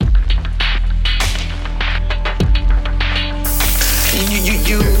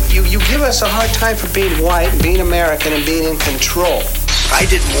You give us a hard time for being white, being American, and being in control. I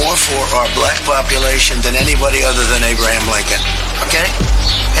did more for our black population than anybody other than Abraham Lincoln, okay?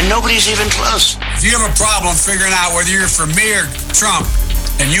 And nobody's even close. If you have a problem figuring out whether you're for me or Trump,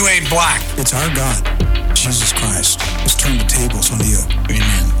 and you ain't black. It's our God, Jesus Christ, has turned the tables on you.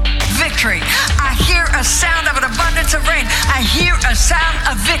 Amen. Victory. I hear a sound of an abundance of rain. I hear a sound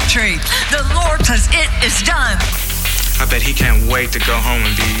of victory. The Lord says it is done. I bet he can't wait to go home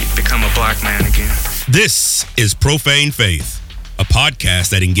and become a black man again. This is Profane Faith, a podcast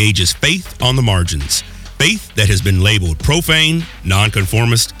that engages faith on the margins. Faith that has been labeled profane,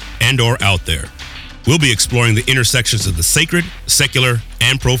 nonconformist, and or out there. We'll be exploring the intersections of the sacred, secular,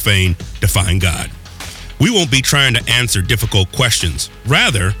 and profane to find God. We won't be trying to answer difficult questions.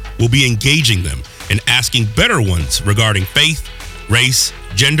 Rather, we'll be engaging them and asking better ones regarding faith, race,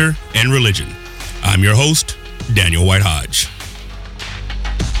 gender, and religion. I'm your host, Daniel White Hodge.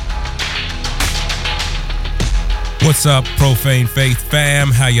 What's up, Profane Faith fam?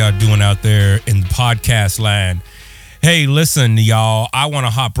 How y'all doing out there in podcast land? Hey, listen, y'all, I want to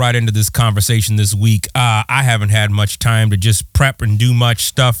hop right into this conversation this week. I haven't had much time to just prep and do much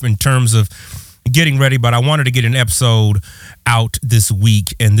stuff in terms of getting ready, but I wanted to get an episode out this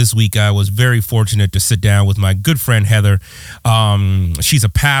week. And this week I was very fortunate to sit down with my good friend Heather. She's a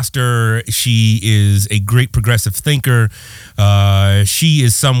pastor. She is a great progressive thinker. She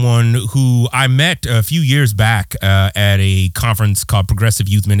is someone who I met a few years back at a conference called Progressive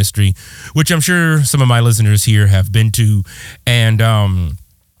Youth Ministry, which I'm sure some of my listeners here have been to. And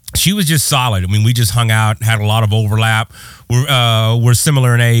she was just solid. I mean, we just hung out, had a lot of overlap. We're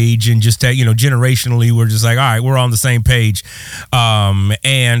similar in age, and just generationally, we're just like, all right, we're on the same page.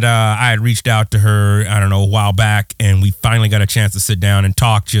 And I had reached out to her, I don't know, a while back, and we finally got a chance to sit down and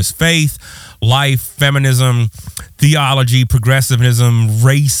talk just faith, life, feminism, theology, progressivism,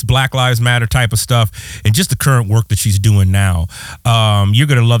 race, Black Lives Matter type of stuff, and just the current work that she's doing now. You're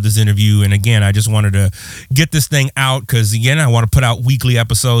going to love this interview. And again, I just wanted to get this thing out because, again, I want to put out weekly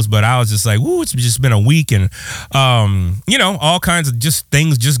episodes, but I was just like, woo, it's just been a week. And, all kinds of just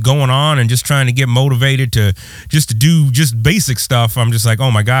things just going on and just trying to get motivated to do just basic stuff. I'm just like,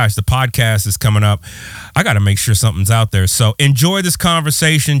 oh my gosh, the podcast is coming up. I got to make sure something's out there. So enjoy this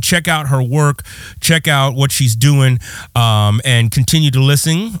conversation. Check out her work. Check out what she's doing, and continue to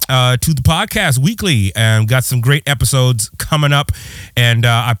listen to the podcast weekly. And got some great episodes coming up. And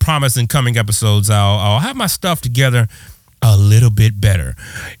I promise in coming episodes, I'll have my stuff together a little bit better.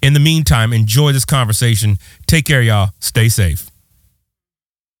 In the meantime, enjoy this conversation. Take care, y'all. Stay safe.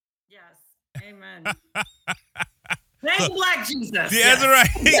 Yes. Amen. Thank Black Jesus. Yeah, yes.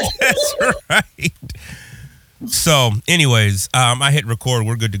 That's right. That's right. So, anyways, I hit record.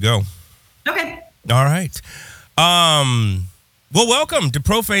 We're good to go. Okay. All right. Well, welcome to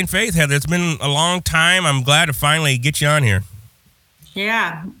Profane Faith, Heather. It's been a long time. I'm glad to finally get you on here.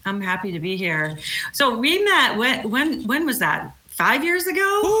 Yeah, I'm happy to be here. So we met, when was that? 5 years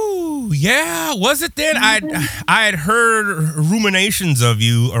ago? Ooh, yeah. Was it then? I had heard ruminations of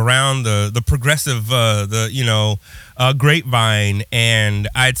you around the progressive, grapevine, and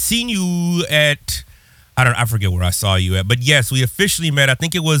I'd seen you at, I forget where I saw you at, but yes, we officially met. I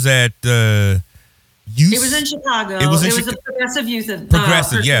think it was at youth. It was in Chicago. It was a progressive youth.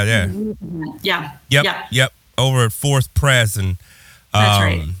 Progressive, yeah. Yep. Over at Fourth Press, and that's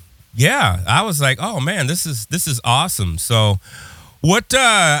right. Yeah, I was like, oh man, this is awesome. So, what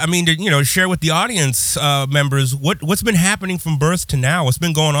to share with the audience members what's been happening from birth to now? What's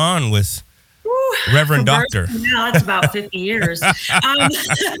been going on with Reverend Doctor? Now it's about 50 years.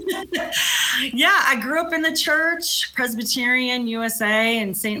 Yeah, I grew up in the church, Presbyterian USA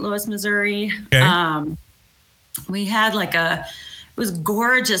in St. Louis, Missouri. Okay. We had it was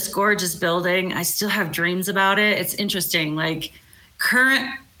gorgeous building. I still have dreams about it. It's interesting.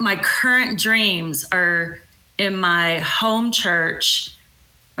 My current dreams are in my home church,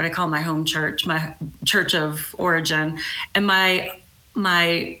 what I call my home church, my church of origin, and my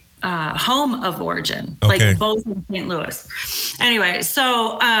home of origin, okay. Both in St. Louis. Anyway,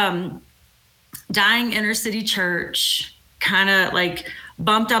 so dying inner city church, kind of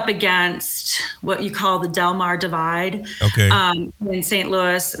bumped up against what you call the Del Mar Divide. Okay. In St.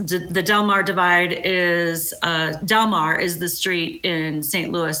 Louis, the Del Mar Divide is Del Mar is the street in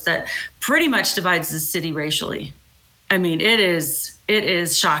St. Louis that pretty much divides the city racially. I mean, it is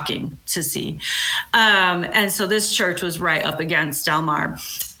shocking to see. And so this church was right up against Del Mar.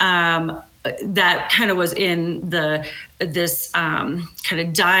 That kind of was in the kind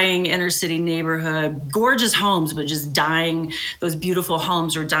of dying inner city neighborhood, gorgeous homes, but just dying. Those beautiful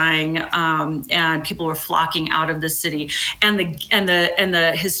homes were dying, and people were flocking out of the city, and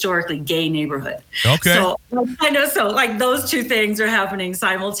the historically gay neighborhood. Okay. So I know, so like those two things are happening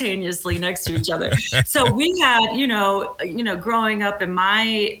simultaneously next to each other. So we had, growing up in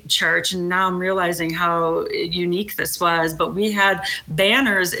my church, and now I'm realizing how unique this was, but we had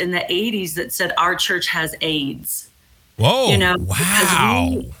banners in the 80s that said our church has AIDS. Whoa.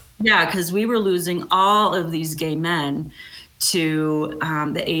 Wow. Because we were losing all of these gay men to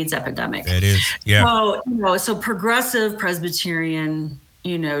the AIDS epidemic. It is, yeah. So progressive Presbyterian,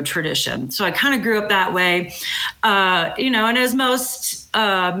 tradition. So I kind of grew up that way, and as most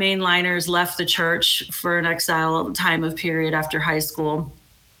mainliners left the church for an exile period after high school.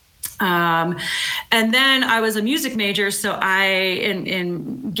 And then I was a music major. So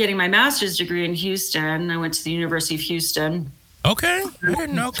in getting my master's degree in Houston, I went to the University of Houston. Okay.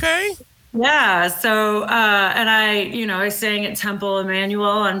 Okay. Yeah. So, and I sang at Temple Emmanuel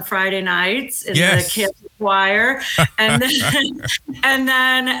on Friday nights in the campus choir, and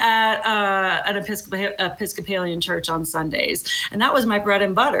then at an Episcopalian church on Sundays. And that was my bread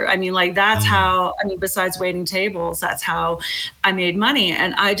and butter. I mean, like, that's how, besides waiting tables, that's how I made money.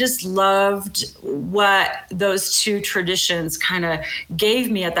 And I just loved what those two traditions kind of gave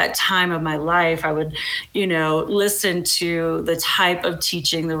me at that time of my life. I would, listen to the type of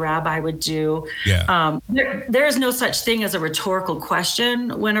teaching the rabbi would do. Yeah. There is no such thing as a rhetorical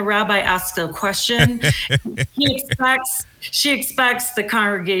question. When a rabbi asks a question, she expects the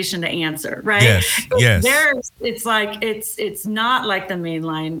congregation to answer, right? Yes. It's not like the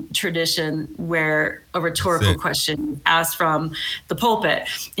mainline tradition where a rhetorical question asked from the pulpit.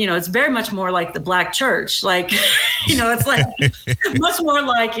 It's very much more like the Black church. Like, it's like much more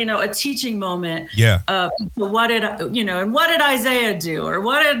like, a teaching moment. Yeah. What did Isaiah do? Or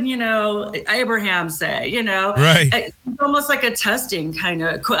what did, Abraham say? Right. It's almost like a testing kind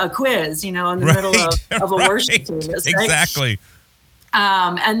of a quiz, in the middle of a worship service. Right? Exactly.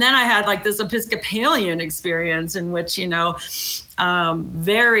 And then I had like this Episcopalian experience in which,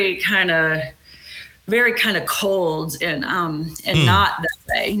 very kind of cold and not that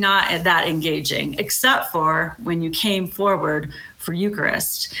way, not that engaging, except for when you came forward for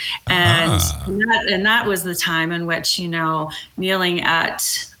Eucharist. And that was the time in which, kneeling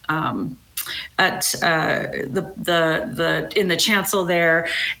at the in the chancel there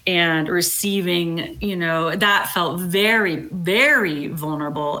and receiving, that felt very, very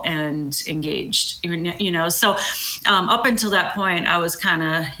vulnerable and engaged, so up until that point I was kind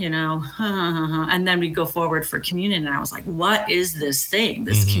of, and then we'd go forward for communion and I was like, what is this thing,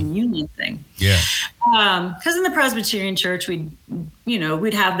 this communion thing? Yeah. Because in the Presbyterian church, we'd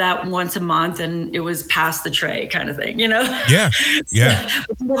have that once a month and it was pass the tray kind of thing, Yeah. Yeah.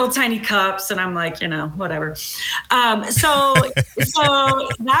 With little tiny cups. And I'm like, whatever. So that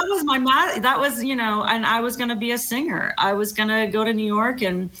was and I was going to be a singer. I was going to go to New York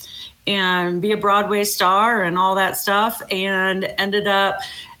and be a Broadway star and all that stuff, and ended up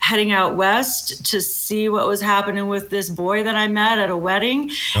heading out west to see what was happening with this boy that I met at a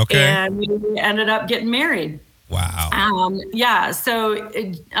wedding. Okay. And we ended up getting married. Wow. So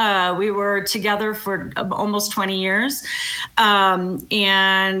we were together for almost 20 years. And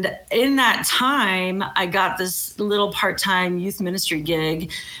in that time, I got this little part-time youth ministry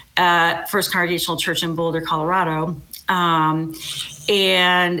gig at First Congregational Church in Boulder, Colorado. And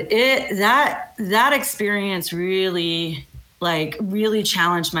that experience really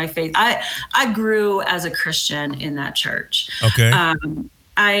challenged my faith. I grew as a Christian in that church. Okay.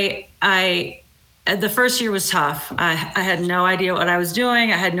 The first year was tough. I had no idea what I was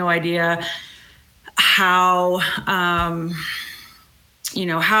doing. I had no idea how I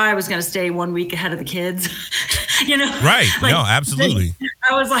was going to stay 1 week ahead of the kids. Right. No, absolutely.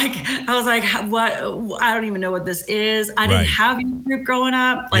 I was like, what? I don't even know what this is. I didn't have a youth group growing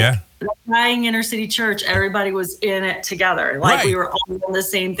up. The dying inner city church, everybody was in it together. We were all doing the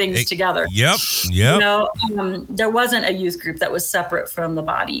same things together. Yep. There wasn't a youth group that was separate from the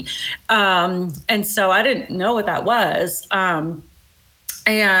body. And so I didn't know what that was.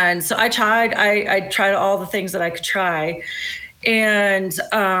 And so I tried all the things that I could try. And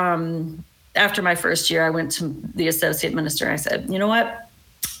after my first year, I went to the associate minister and I said, you know what?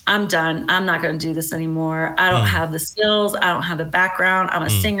 I'm done. I'm not going to do this anymore. I don't have the skills. I don't have the background. I'm a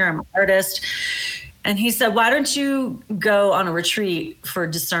singer. I'm an artist. And he said, why don't you go on a retreat for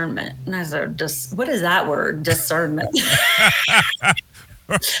discernment? And I said, what is that word? Discernment.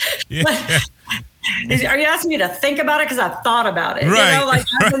 Are you asking me to think about it? Because I've thought about it. Right. You know, like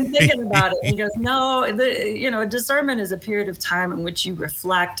I've been thinking about it. And he goes, no, discernment is a period of time in which you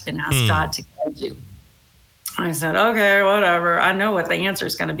reflect and ask God to guide you. I said, okay, whatever. I know what the answer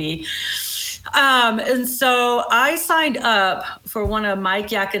is going to be. And so I signed up for one of Mike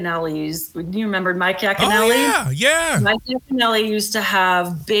Yaconelli's. Do you remember Mike Yaconelli? Oh, yeah. Mike Yaconelli used to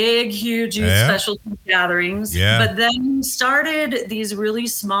have big, huge youth specialty gatherings. Yeah. But then he started these really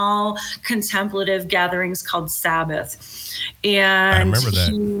small contemplative gatherings called Sabbath. And I remember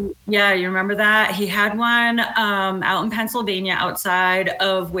that. You remember that? He had one out in Pennsylvania outside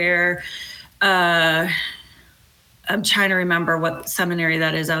of where I'm trying to remember what seminary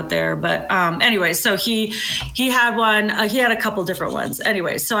that is out there. But anyway, so he had one, he had a couple different ones.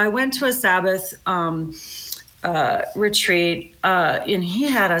 Anyway, so I went to a Sabbath retreat and he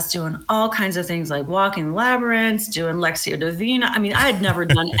had us doing all kinds of things like walking labyrinths, doing Lectio Divina. I mean, I had never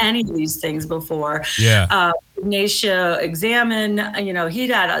done any of these things before. Yeah. Ignatia Examine, he'd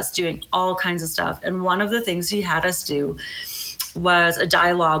had us doing all kinds of stuff. And one of the things he had us do was a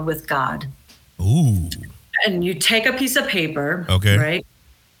dialogue with God. Ooh. And you take a piece of paper, okay, right?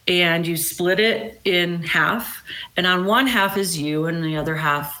 And you split it in half. And on one half is you, and the other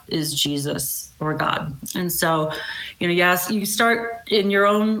half is Jesus or God. And so, you start in your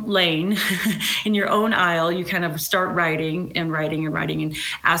own lane, in your own aisle. You kind of start writing and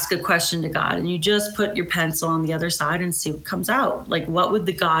ask a question to God. And you just put your pencil on the other side and see what comes out. Like, what would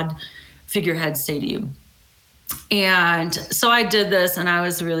the God figurehead say to you? And so I did this, and I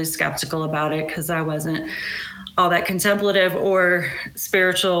was really skeptical about it because I wasn't all that contemplative or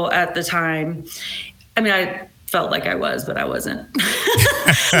spiritual at the time. I mean, I felt like I was, but I wasn't.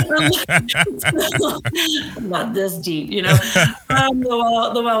 Not this deep, the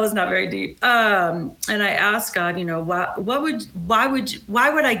well was not very deep. And I asked God, why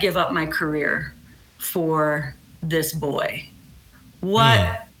would I give up my career for this boy?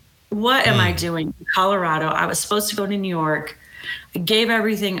 What am I doing in Colorado? I was supposed to go to New York. I gave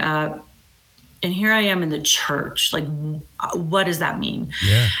everything up. And here I am in the church. Like, what does that mean?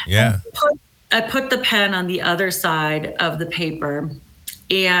 Yeah. I put the pen on the other side of the paper.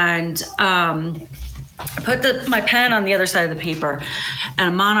 And I put my pen on the other side of the paper.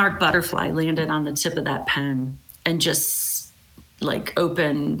 And a monarch butterfly landed on the tip of that pen and just like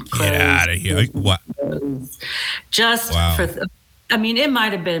open, close. Get out of here. What? Just for... it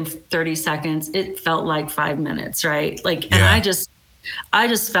might have been 30 seconds. It felt like 5 minutes, right? And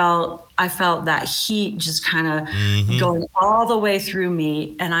I felt that heat just kind of going all the way through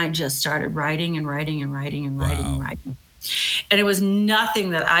me. And I just started writing. And it was nothing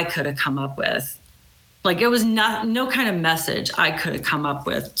that I could have come up with. Like, it was no kind of message I could have come up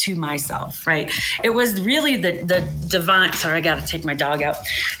with to myself, right? It was really the divine. Sorry, I got to take my dog out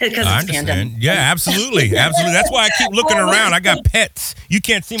because it's pandemic. Yeah, absolutely. That's why I keep looking around. I got pets. You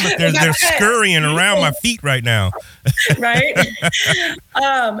can't see them, but they're scurrying around my feet right now. Right?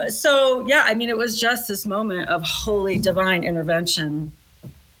 So, yeah, it was just this moment of holy divine intervention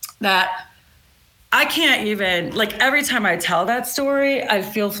that I can't even, every time I tell that story, I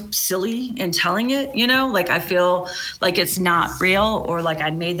feel silly in telling it, I feel like it's not real, or like I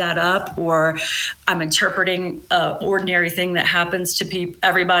made that up, or I'm interpreting an ordinary thing that happens to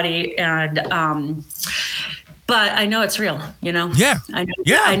everybody. And, but I know it's real, Yeah.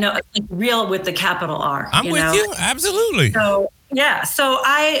 I know it's real with the capital R. I'm with you. Absolutely. So, yeah. So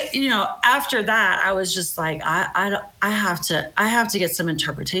I, after that, I was just like, I have to get some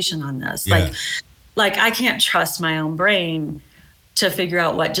interpretation on this. Yeah. Like I can't trust my own brain to figure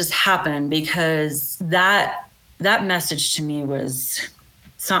out what just happened, because that message to me was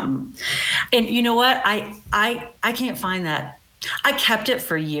something. And you know what? I can't find that. I kept it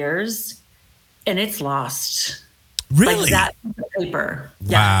for years and it's lost. Really? That piece of paper.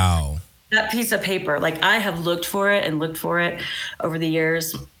 Wow. Yeah, that piece of paper. I have looked for it over the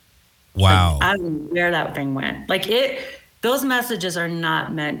years. Wow. I don't know where that thing went. Those messages are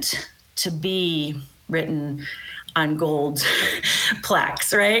not meant to be written on gold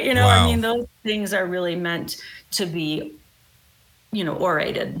plaques, right? Wow. Those things are really meant to be,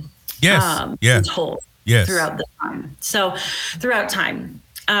 orated. Yes. And told. Yes. Throughout the time. So throughout time,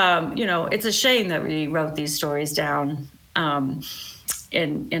 it's a shame that we wrote these stories down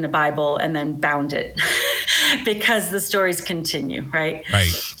in a Bible and then bound it because the stories continue, right?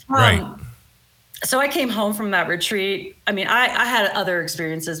 Right. So I came home from that retreat. I had other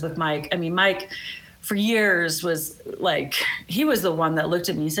experiences with Mike. Mike for years was he was the one that looked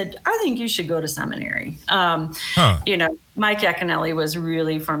at me and said, I think you should go to seminary. Mike Yaconelli was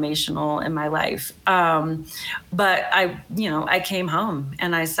really formational in my life. But I came home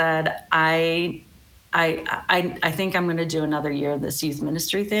and I said, I I think I'm going to do another year of this youth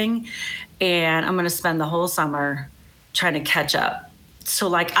ministry thing, and I'm going to spend the whole summer trying to catch up. So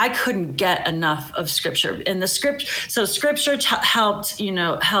like I couldn't get enough of scripture, and scripture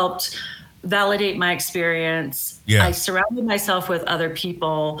helped validate my experience. Yeah. I surrounded myself with other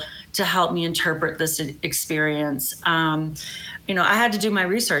people to help me interpret this experience. I had to do my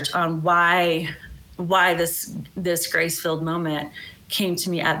research on why this grace-filled moment came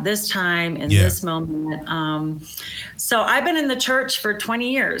to me at this time in this moment. So I've been in the church for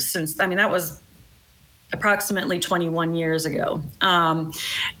 20 years that was approximately 21 years ago. I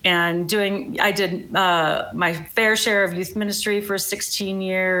did my fair share of youth ministry for 16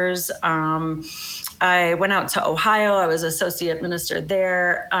 years. I went out to Ohio. I was associate minister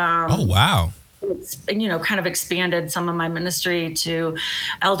there. Oh, wow. It's, kind of expanded some of my ministry to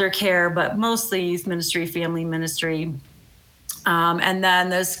elder care, but mostly youth ministry, family ministry. And then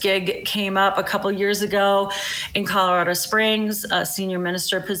this gig came up a couple years ago in Colorado Springs, a senior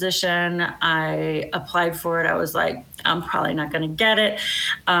minister position. I applied for it. I was like, I'm probably not going to get it.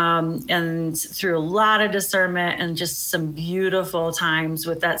 And through a lot of discernment and just some beautiful times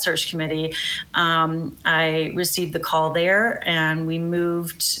with that search committee, I received the call there, and we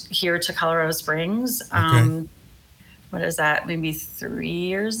moved here to Colorado Springs. Okay. What is that? Maybe 3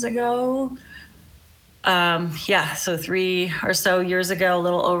 years ago. So 3 or so years ago, a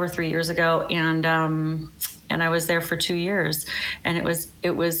little over 3 years ago. And I was there for 2 years, and it was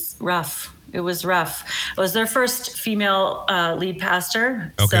rough. It was rough. I was their first female lead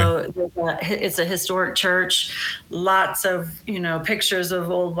pastor. Okay. So it's a historic church, lots of, pictures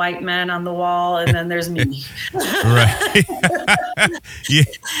of old white men on the wall. And then there's me. Right.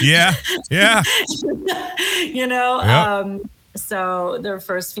 Yeah. Yep. So their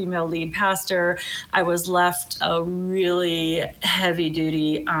first female lead pastor. I was left a really heavy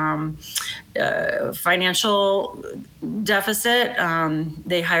duty financial deficit.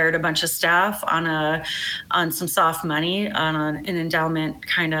 They hired a bunch of staff on some soft money, on an endowment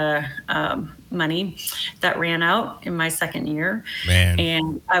kind of money that ran out in my second year. Man.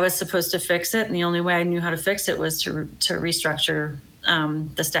 And I was supposed to fix it, and the only way I knew how to fix it was to restructure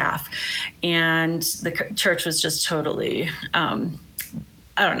the staff, and the church was just totally, I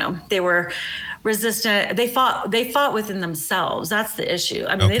don't know. They were resistant. They fought within themselves. That's the issue.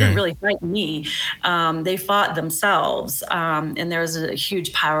 I mean, They didn't really fight me. They fought themselves. And there was a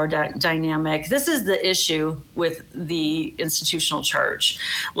huge power dynamic. This is the issue with the institutional church.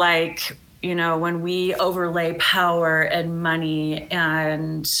 Like, when we overlay power and money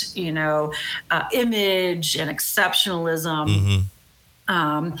and, image and exceptionalism, mm-hmm.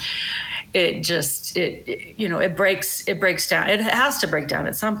 It breaks down. It has to break down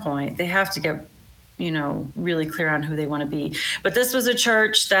at some point. They have to get, really clear on who they want to be. But this was a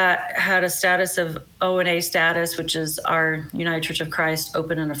church that had a status of O&A status, which is our United Church of Christ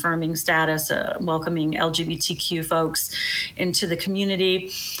open and affirming status, welcoming LGBTQ folks into the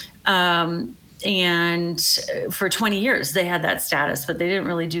community. And for 20 years they had that status, but they didn't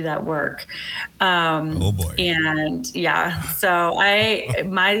really do that work. Oh boy. And so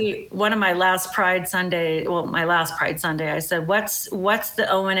one of my last Pride Sunday, I said, what's the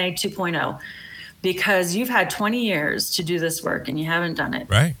O&A 2.0? Because you've had 20 years to do this work and you haven't done it.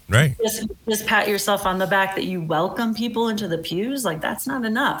 Right. Just pat yourself on the back that you welcome people into the pews. Like, that's not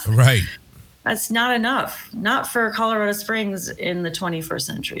enough. Right. That's not enough. Not for Colorado Springs in the 21st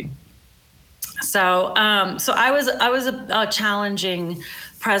century. So I was a challenging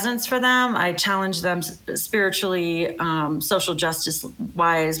presence for them. I challenged them spiritually, social justice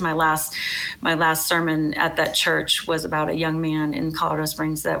wise. My last sermon at that church was about a young man in Colorado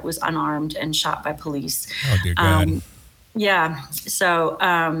Springs that was unarmed and shot by police. Oh dear God. So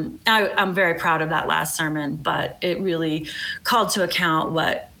I'm very proud of that last sermon, but it really called to account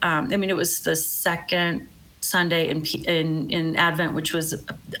what it was the second Sunday in Advent, which was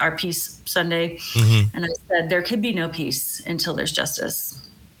our Peace Sunday. Mm-hmm. And I said, there could be no peace until there's justice.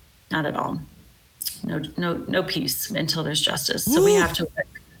 Not at all. No peace until there's justice. So we have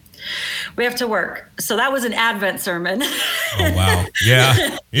to work. So that was an Advent sermon. Oh, wow.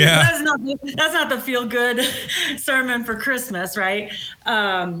 Yeah. That's not the feel good sermon for Christmas, right?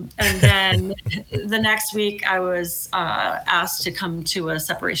 And then the next week I was asked to come to a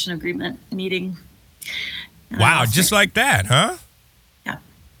separation agreement meeting. Wow, just like that, huh? Yeah.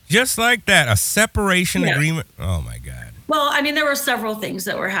 Just like that, a separation agreement. Oh, my God. Well, there were several things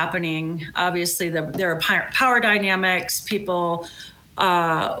that were happening. Obviously, there are power dynamics. People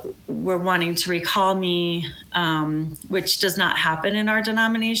were wanting to recall me, which does not happen in our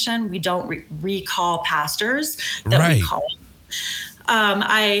denomination. We don't recall pastors that we call.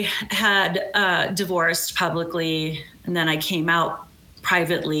 I had divorced publicly, and then I came out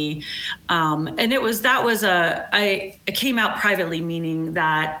privately. And I came out privately, meaning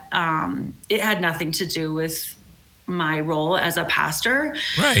that it had nothing to do with my role as a pastor.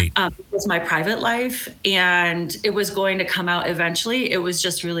 Right. It was my private life, and it was going to come out eventually. It was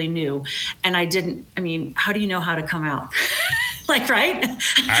just really new. And how do you know how to come out? Like, right?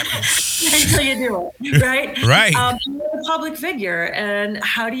 Until you do it, right? Right. You're a public figure, and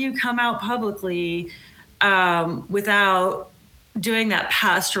how do you come out publicly without doing that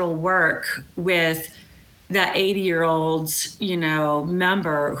pastoral work with that 80-year-old,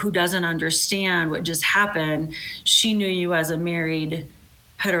 member who doesn't understand what just happened? She knew you as a married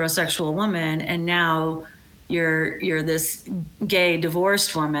heterosexual woman, and now you're this gay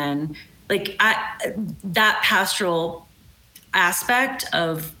divorced woman. Like, that pastoral aspect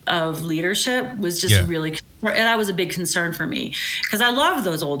of leadership was just really, and that was a big concern for me, because I love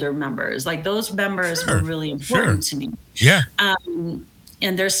those older members. Like, those members were really important to me. Yeah.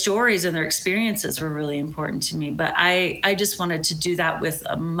 And their stories and their experiences were really important to me. But I just wanted to do that with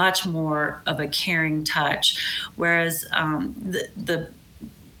a much more of a caring touch. Whereas the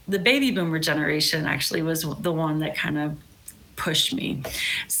baby boomer generation actually was the one that kind of pushed me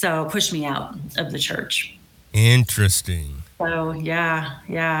out of the church. Interesting. So yeah,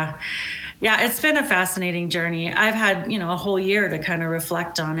 it's been a fascinating journey. I've had, a whole year to kind of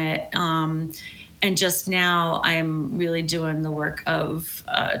reflect on it. And just now I'm really doing the work of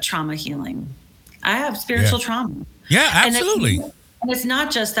trauma healing. I have spiritual trauma. Yeah, absolutely. And it's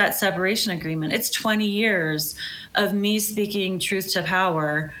not just that separation agreement. It's 20 years of me speaking truth to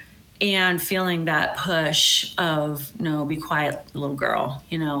power and feeling that push of, no, be quiet, little girl.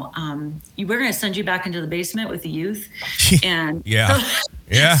 We're going to send you back into the basement with the youth. And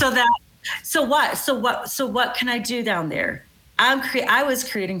So what can I do down there? I was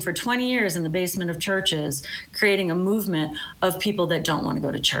creating for 20 years in the basement of churches, creating a movement of people that don't want to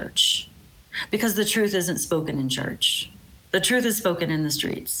go to church, because the truth isn't spoken in church. The truth is spoken in the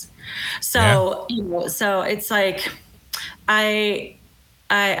streets. So, so it's like, I'm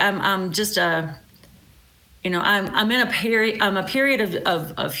just I'm in a period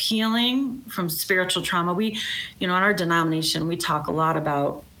of healing from spiritual trauma. We, in our denomination, we talk a lot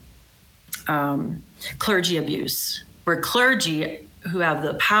about clergy abuse, where clergy who have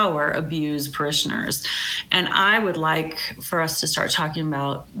the power abuse parishioners. And I would like for us to start talking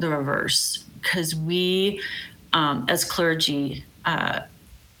about the reverse, because we, as clergy,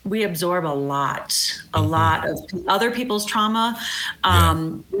 we absorb a lot of other people's trauma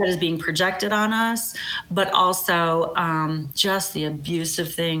that is being projected on us, but also just the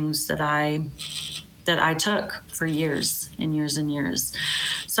abusive things that I took for years and years and years.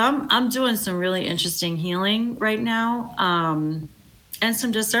 So I'm doing some really interesting healing right now, and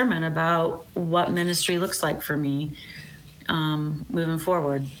some discernment about what ministry looks like for me moving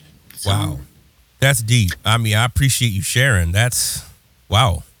forward. So, wow. That's deep. I mean, I appreciate you sharing. That's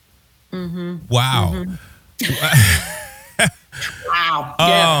wow. Mm-hmm. Wow. Mm-hmm. Wow.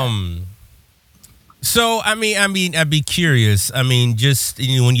 Yeah. So I mean, I'd be curious. I mean, just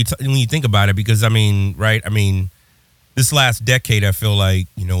when you think about it, because right? I mean, this last decade, I feel like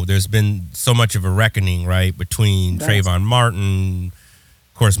there's been so much of a reckoning, right, between Trayvon Martin,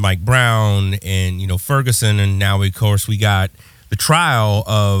 of course, Mike Brown, and Ferguson, and now of course we got the trial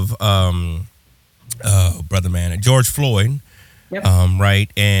of George Floyd. Yep. Right.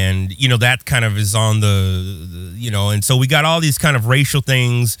 And, that kind of is on the and so we got all these kind of racial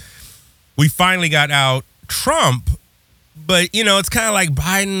things. We finally got out Trump, but, it's kind of like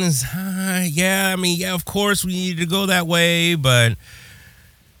Biden is, of course we need to go that way, but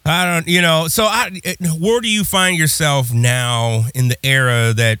I don't, so where do you find yourself now in the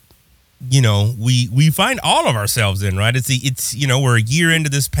era that, we find all of ourselves in, right? It's we're a year into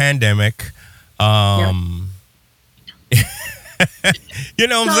this pandemic. Yep. You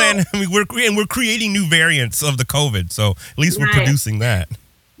know what I'm saying? I mean, we're creating new variants of the COVID, so at least we're producing that.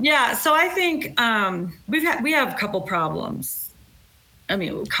 Yeah, so I think we have a couple problems. I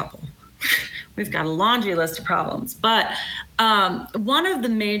mean, a couple. We've got a laundry list of problems, but one of the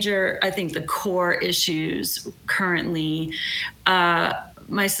major, I think, the core issues currently.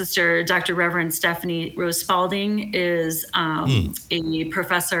 My sister, Dr. Reverend Stephanie Rose Spalding, is a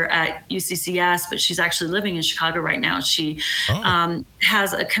professor at UCCS, but she's actually living in Chicago right now. She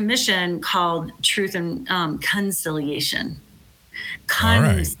has a commission called Truth and Conciliation.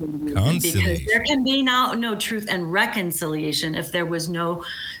 Conciliation. Because there can be no truth and reconciliation if there was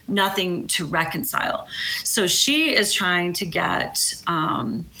nothing to reconcile. So she is trying to get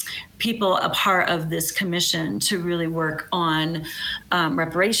people a part of this commission to really work on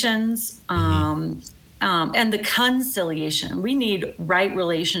reparations and the conciliation. We need right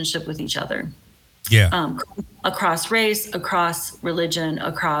relationship with each other. Yeah. Across race, across religion,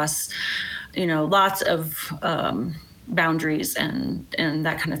 across, lots of boundaries and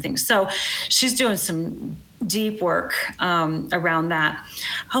that kind of thing. So she's doing some deep work around that.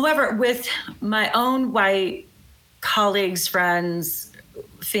 However, with my own white colleagues, friends,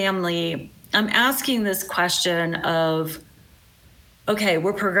 family, I'm asking this question of, okay,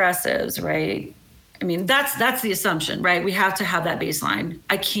 we're progressives, right? I mean, that's the assumption, right? We have to have that baseline.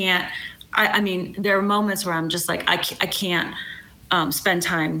 I mean, there are moments where I'm just like, I can't spend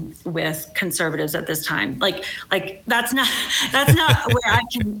time with conservatives at this time. Like that's not where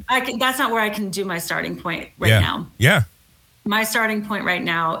that's not where I can do my starting point now. Yeah. My starting point right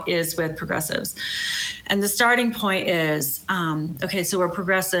now is with progressives. And the starting point is, okay, so we're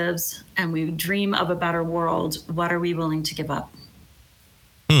progressives and we dream of a better world. What are we willing to give up?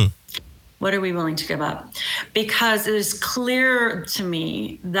 What are we willing to give up? Because it is clear to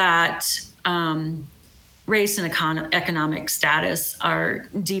me that race and economic status are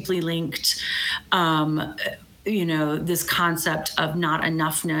deeply linked. This concept of not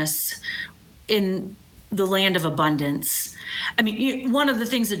enoughness in the land of abundance. I mean, one of the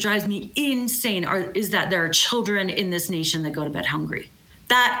things that drives me insane is that there are children in this nation that go to bed hungry.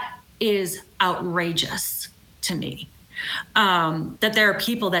 That is outrageous to me. That there are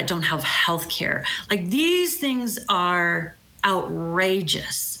people that don't have health care. Like, these things are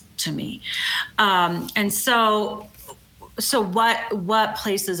outrageous to me. And so what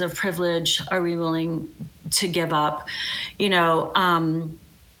places of privilege are we willing to give up?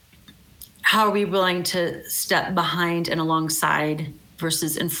 How are we willing to step behind and alongside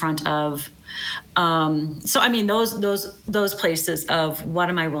versus in front of? So I mean, those places of what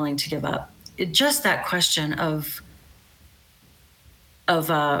am I willing to give up? Just that question of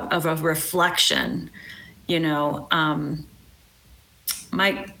a reflection,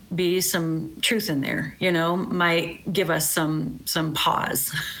 might be some truth in there, might give us some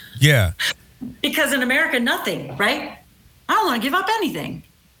pause. Yeah. Because in America, nothing, right? I don't want to give up anything.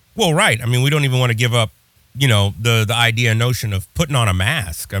 Well, right. I mean, we don't even want to give up, the idea and notion of putting on a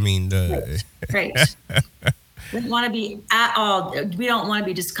mask. I mean, Right. We don't want to be at all. We don't want to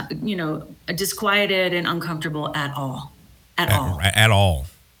be disquieted and uncomfortable at all. At all.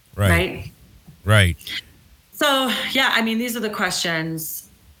 Right. So, yeah, I mean, these are the questions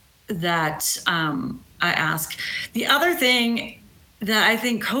that I ask. The other thing that I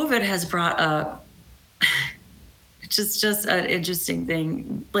think COVID has brought up, just an interesting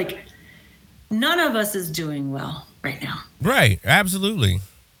thing, like, none of us is doing well right now. Right. Absolutely.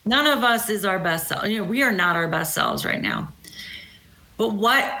 None of us is our best self. We are not our best selves right now. But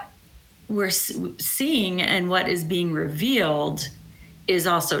what we're seeing and what is being revealed is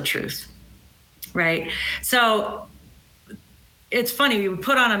also truth, right? So it's funny, we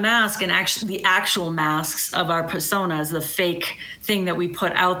put on a mask, and actually the actual masks of our personas, the fake thing that we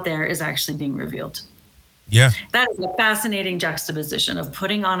put out there, is actually being revealed. Yeah. That is a fascinating juxtaposition of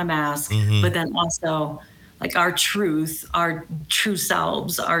putting on a mask, but then also like our truth, our true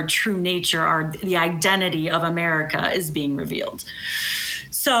selves, our true nature, the identity of America is being revealed.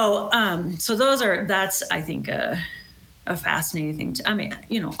 So that's, I think, a fascinating thing. I mean,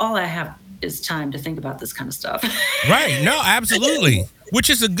 all I have is time to think about this kind of stuff. Right. No, absolutely.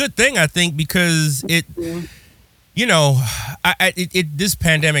 Which is a good thing, I think, because it, this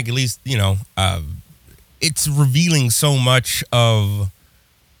pandemic, at least, it's revealing so much of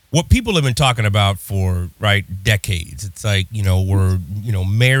what people have been talking about for decades. It's like, we're,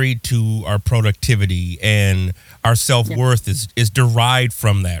 married to our productivity, and our self-worth is derived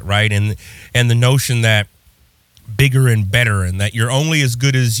from that, right? And the notion that bigger and better, and that you're only as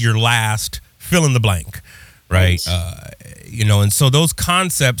good as your last fill in the blank, right? And so those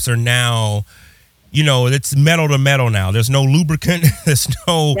concepts are now, it's metal to metal now. There's no lubricant. There's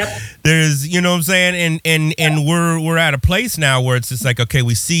what I'm saying? And we're at a place now where it's just like, okay,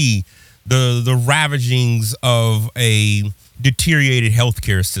 we see the ravagings of a deteriorated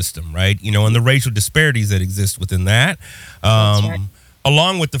healthcare system, right? And the racial disparities that exist within that.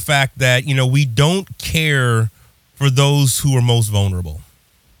 Along with the fact that, we don't care for those who are most vulnerable.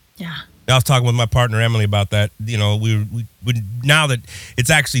 Yeah. I was talking with my partner Emily about that. We now that it's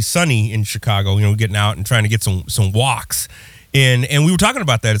actually sunny in Chicago, we're getting out and trying to get some walks, and we were talking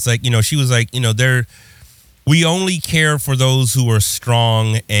about that. It's like, she was like, we only care for those who are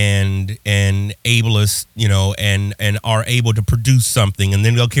strong and ableist, you know, and are able to produce something, and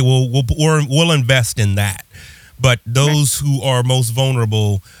then okay, we'll invest in that. But those who are most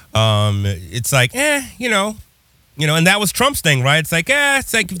vulnerable, it's like, you know, and that was Trump's thing, right? It's like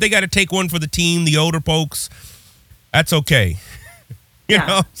if they got to take one for the team, the older folks, that's okay. You know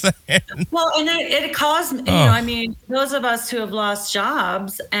what I'm saying? Well, and it caused, you know, I mean, those of us who have lost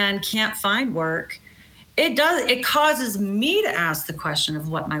jobs and can't find work, it causes me to ask the question of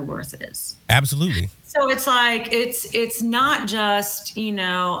what my worth is. Absolutely. So it's like, it's not just, you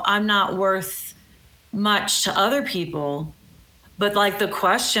know, I'm not worth much to other people, but like the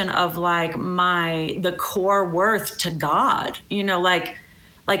question of like the core worth to God, you know, like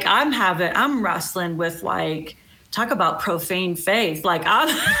I'm wrestling with like, talk about profane faith. Like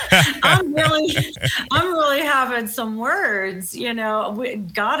I'm really having some words, you know,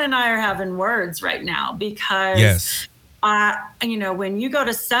 God and I are having words right now because, you know, when you go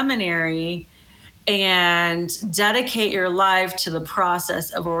to seminary and dedicate your life to the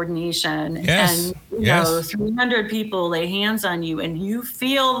process of ordination and, you know, 300 people lay hands on you and you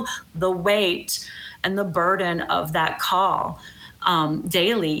feel the weight and the burden of that call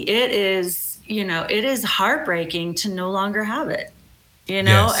daily, it is, you know, it is heartbreaking to no longer have it, you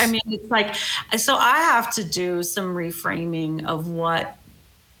know? I mean, it's like, so I have to do some reframing of what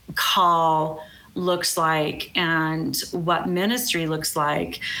call looks like and what ministry looks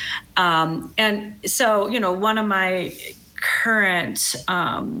like. And so, you know, one of my current,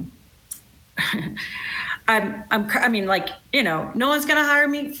 I mean, like, you know, no one's going to hire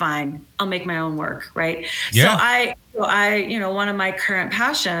me. Fine. I'll make my own work. Right. Yeah. So I, you know, one of my current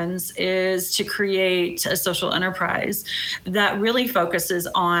passions is to create a social enterprise that really focuses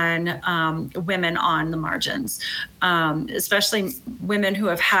on women on the margins, especially women who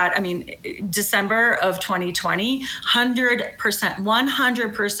have had, I mean, December of 2020,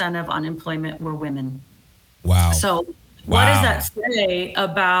 100% of unemployment were women. Wow. So what does that say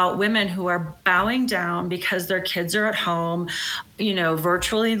about women who are bowing down because their kids are at home, you know,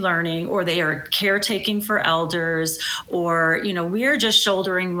 virtually learning, or they are caretaking for elders, or, you know, we are just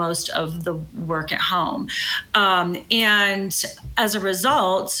shouldering most of the work at home. And as a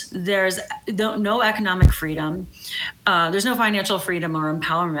result, there's no economic freedom. There's no financial freedom or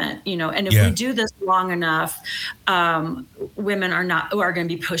empowerment, you know, and if we do this long enough, women are going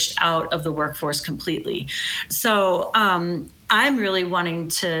to be pushed out of the workforce completely. So I'm really wanting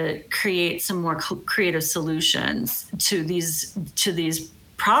to create some more creative solutions to these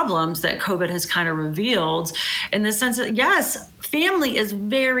problems that COVID has kind of revealed, in the sense that, yes, family is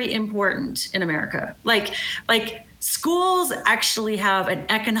very important in America. Like schools actually have an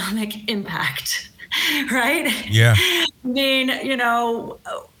economic impact, right? Yeah. I mean, you know,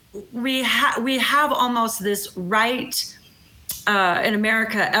 we have almost this right in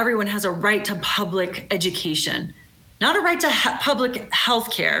America. Everyone has a right to public education. Not a right to public health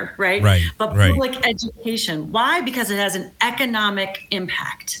care, right? Right. But public education. Why? Because it has an economic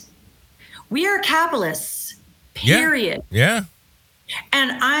impact. We are capitalists, period. Yeah.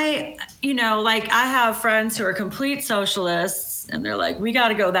 And I, you know, like I have friends who are complete socialists and they're like, we got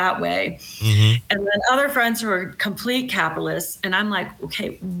to go that way. Mm-hmm. And then other friends who are complete capitalists. And I'm like,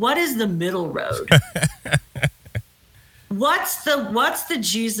 okay, what is the middle road? What's the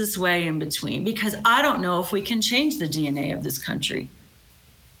Jesus way in between? Because I don't know if we can change the DNA of this country.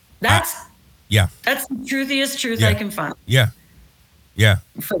 That's the truthiest truth I can find. Yeah.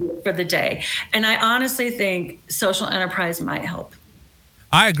 For the day. And I honestly think social enterprise might help.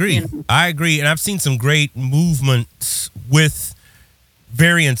 I agree. You know? I agree. And I've seen some great movements with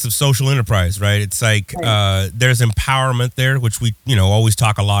variants of social enterprise, right? It's like there's empowerment there, which we, you know, always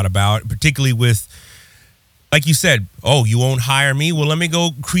talk a lot about, particularly with, like you said, oh, you won't hire me? Well, let me go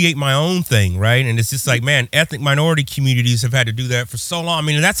create my own thing, right? And it's just like, man, ethnic minority communities have had to do that for so long. I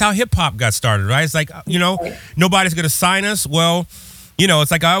mean, that's how hip hop got started, right? It's like, you know, nobody's going to sign us. Well, you know,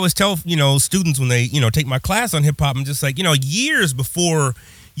 it's like I always tell, you know, students when they, you know, take my class on hip hop, I'm just like, you know, years before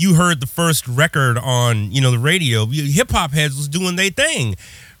you heard the first record on, you know, the radio, hip hop heads was doing their thing,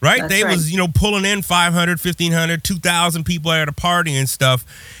 right? They was, you know, pulling in 500, 1,500, 2,000 people at a party and stuff.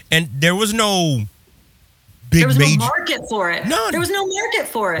 And there was no... There was no market for it. None. There was no market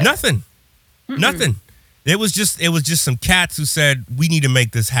for it. Nothing. Nothing. It was just some cats who said, we need to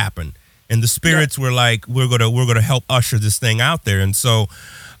make this happen. And the spirits were like, we're gonna help usher this thing out there. And so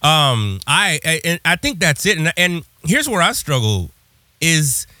I think that's it. And here's where I struggle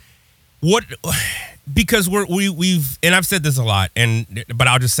is because we've and I've said this a lot, but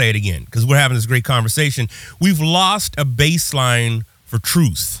I'll just say it again because we're having this great conversation. We've lost a baseline for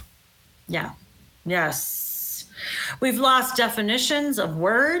truth. Yeah. Yes. We've lost definitions of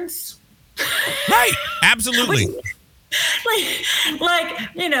words. Right. Absolutely. like,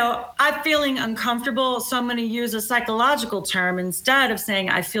 you know, I'm feeling uncomfortable, so I'm going to use a psychological term instead of saying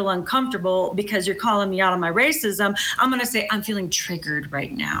I feel uncomfortable because you're calling me out on my racism. I'm going to say I'm feeling triggered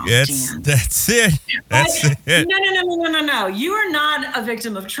right now. That's it. That's it. No. You are not a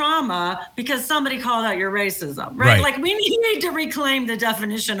victim of trauma because somebody called out your racism, right? Like we need to reclaim the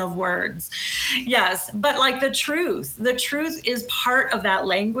definition of words. Yes, but like the truth is part of that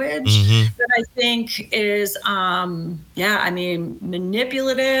language that I think is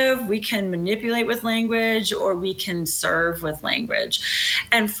manipulative. We can manipulate with language or we can serve with language.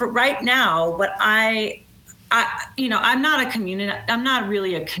 And for right now, what I'm not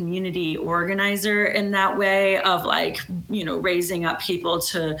really a community organizer in that way of like, you know, raising up people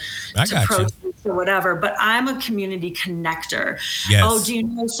to protest or whatever, but I'm a community connector. Yes. Oh, do you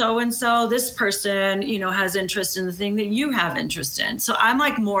know so-and-so? This person, you know, has interest in the thing that you have interest in. So I'm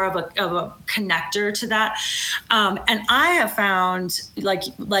like more of a connector to that. And I have found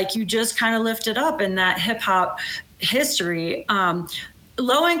like you just kind of lifted up in that hip hop history,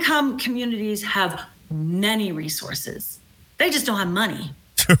 low-income communities have many resources. They just don't have money.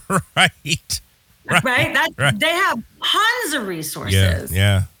 Right. They have tons of resources.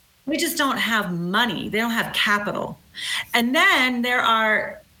 Yeah. They just don't have money. They don't have capital. And then there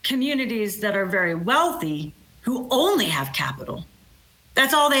are communities that are very wealthy who only have capital.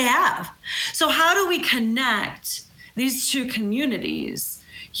 That's all they have. So how do we connect these two communities,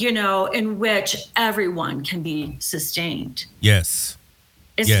 you know, in which everyone can be sustained? Yes.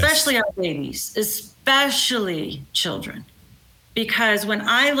 Especially our babies, especially children. Because when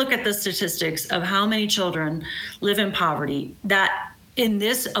I look at the statistics of how many children live in poverty, that in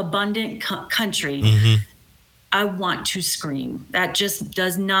this abundant country, I want to scream. That just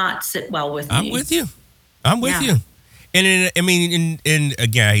does not sit well with me. I'm with you. And and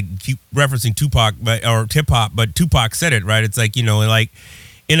again, I keep referencing Tupac, or hip hop, but Tupac said it, right? It's like, you know, like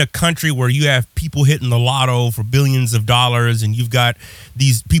in a country where you have people hitting the lotto for billions of dollars and you've got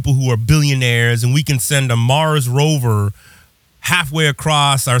these people who are billionaires and we can send a Mars rover halfway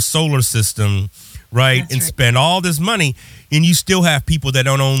across our solar system, right? That's and right. spend all this money and you still have people that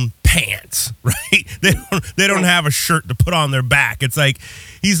don't own pants, right? They don't have a shirt to put on their back. It's like,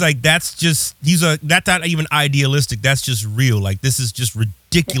 he's like, that's not even idealistic. That's just real. Like, this is just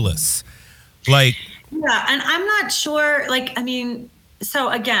ridiculous. Like, yeah. And I'm not sure, like, I mean, so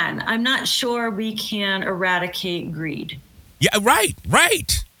again, I'm not sure we can eradicate greed. Yeah, right.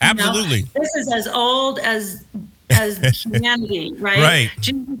 Absolutely. You know, this is as old as humanity, right? Right.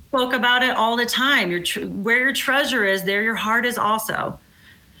 Jesus spoke about it all the time. Where your treasure is, there your heart is also.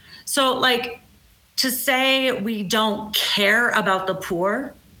 So, like, to say we don't care about the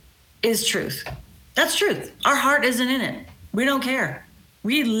poor is truth. That's truth. Our heart isn't in it. We don't care.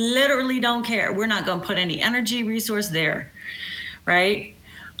 We literally don't care. We're not going to put any energy, resource there, right?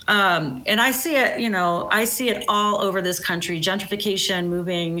 And I see it, you know, I see it all over this country, gentrification,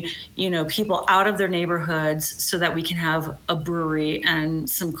 moving, you know, people out of their neighborhoods so that we can have a brewery and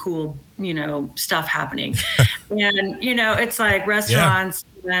some cool, you know, stuff happening. And, you know, it's like restaurants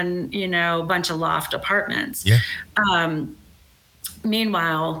and, you know, a bunch of loft apartments. Yeah.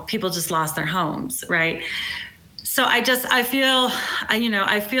 Meanwhile, people just lost their homes, right? So I feel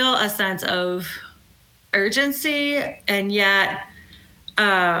a sense of urgency, and yet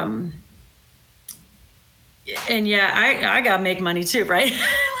I gotta make money too, right?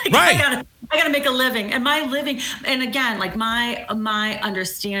 Like, right. I gotta make a living, and my living, and again, like my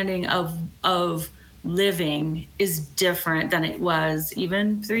understanding of living is different than it was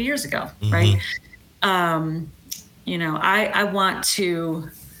even 3 years ago, right? You know, I want to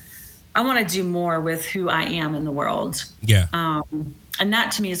do more with who I am in the world. Yeah. And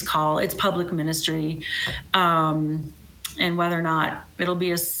that to me is call. It's public ministry. And whether or not it'll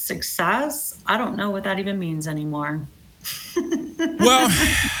be a success, I don't know what that even means anymore. Well,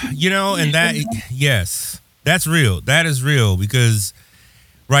 you know, and that, yes, that's real. That is real because,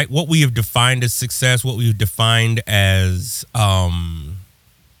 right, what we have defined as success, what we've defined as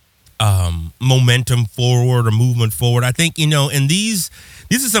momentum forward or movement forward, I think, you know, and these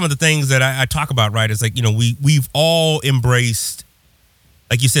are some of the things that I talk about, right? It's like, you know, we've all embraced,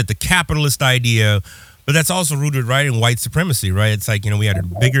 like you said, the capitalist idea, but that's also rooted, right, in white supremacy, right? It's like, you know, we had to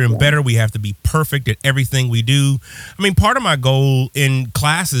bigger and better. We have to be perfect at everything we do. I mean, part of my goal in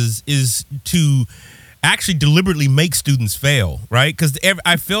classes is to actually deliberately make students fail, right? Because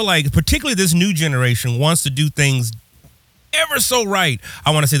I feel like particularly this new generation wants to do things ever so right.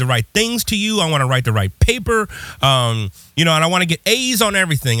 I want to say the right things to you. I want to write the right paper. And I want to get A's on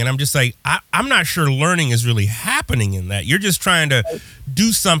everything. And I'm just like, I'm not sure learning is really happening in that. You're just trying to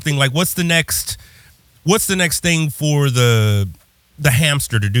do something like, what's the next thing for the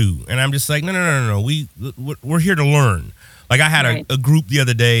hamster to do? And I'm just like, no. We're here to learn. Like I had a group the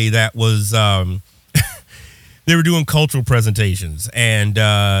other day that was, they were doing cultural presentations, and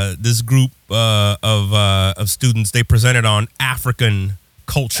this group of students, they presented on African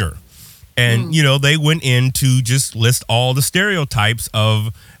culture. And, they went in to just list all the stereotypes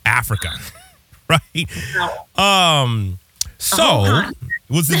of Africa, right? So it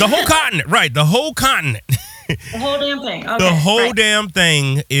was the whole continent, right? The whole continent. The whole damn thing. Okay, the whole damn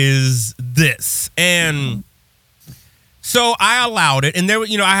thing is this. And so I allowed it. And there,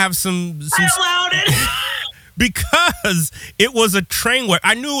 I have some I allowed it. Because it was a train wreck.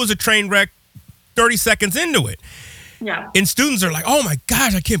 I knew it was a train wreck 30 seconds into it. Yeah. And students are like, oh my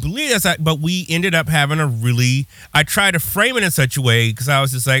gosh, I can't believe that's that. But we ended up having I tried to frame it in such a way because I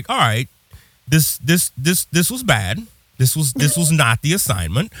was just like, all right, this was bad. This was not the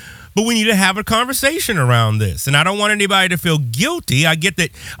assignment, but we need to have a conversation around this. And I don't want anybody to feel guilty. I get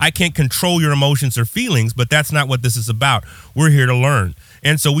that I can't control your emotions or feelings, but that's not what this is about. We're here to learn.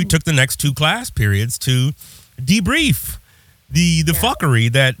 And so we took the next 2 class periods to debrief the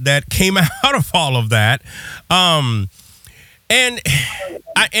fuckery that came out of all of that. And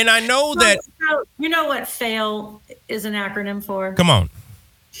I know that. You know what FAIL is an acronym for? Come on.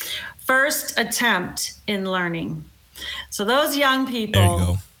 First attempt in learning. So those young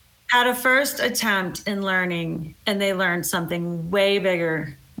people had a first attempt in learning, and they learned something way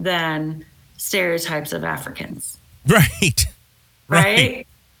bigger than stereotypes of Africans. Right?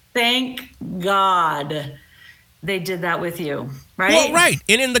 Thank God they did that with you, right? Well, right.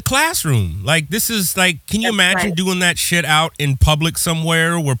 And in the classroom, like this is like, can you imagine doing that shit out in public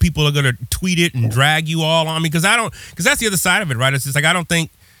somewhere where people are going to tweet it and drag you all on me? Because that's the other side of it, right? It's just like, I don't think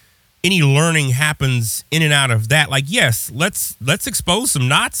any learning happens in and out of that. Like, yes, let's expose some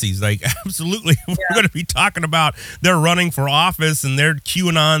Nazis. Like, absolutely. We're going to be talking about they're running for office and they're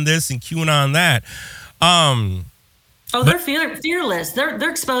QAnon this and QAnon that. They're fearless. They're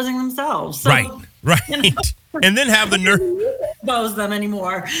exposing themselves. So, right. And then have the nerve expose them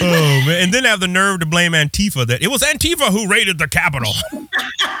anymore. Oh man! And then have the nerve to blame Antifa that it was Antifa who raided the Capitol.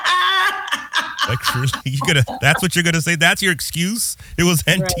 Like, really? That's what you're gonna say? That's your excuse? It was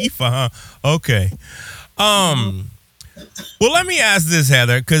Antifa, huh? Okay. Well, let me ask this,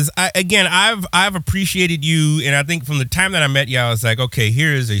 Heather, because I've appreciated you, and I think from the time that I met you, I was like, okay,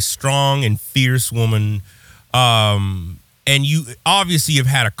 here is a strong and fierce woman. And you obviously have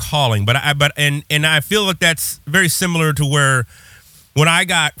had a calling, but I feel like that's very similar to where when I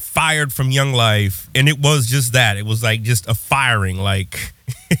got fired from Young Life, and it was just that. It was like just a firing, like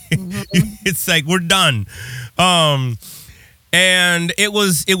it's like we're done. And it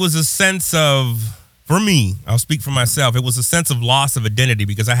was a sense of, for me, I'll speak for myself, it was a sense of loss of identity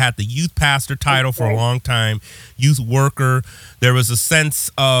because I had the youth pastor title for a long time, youth worker. There was a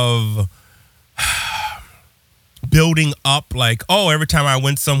sense of building up, like, oh, every time I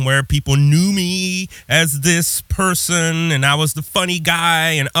went somewhere, people knew me as this person, and I was the funny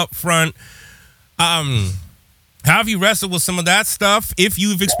guy and up front. How have you wrestled with some of that stuff, if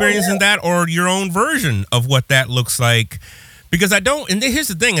you've experienced that, or your own version of what that looks like? Because I don't, and here's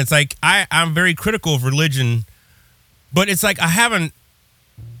the thing, it's like, I'm very critical of religion, but it's like I haven't,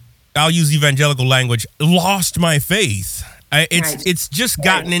 I'll use evangelical language, lost my faith. It's just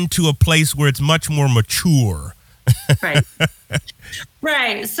gotten into a place where it's much more mature.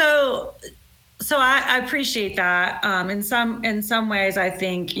 Right. So I appreciate that. In some ways, I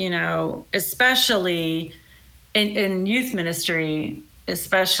think, especially in youth ministry,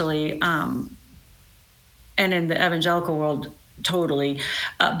 especially, and in the evangelical world, totally,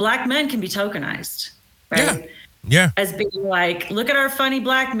 Black men can be tokenized, right? Yeah. As being like, look at our funny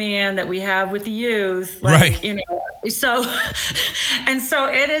Black man that we have with the youth. Like, right. So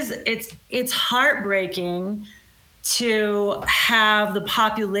it's heartbreaking to have the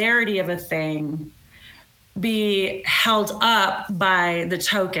popularity of a thing be held up by the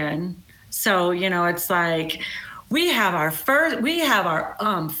token. So, it's like we have our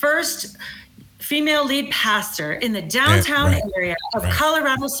first female lead pastor in the downtown area of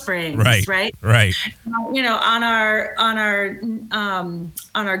Colorado Springs, right? On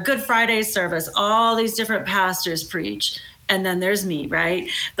our Good Friday service, all these different pastors preach. And then there's me, right?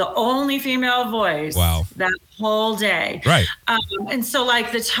 The only female voice that whole day. Right. And so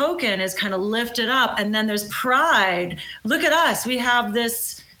like the token is kind of lifted up, and then there's pride. Look at us. We have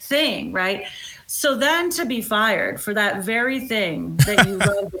this thing, right? So then to be fired for that very thing that you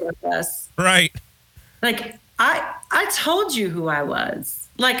loved with us, Right. like I told you who I was.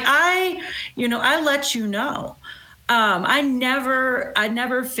 Like I let you know. I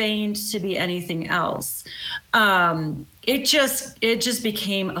never feigned to be anything else. It just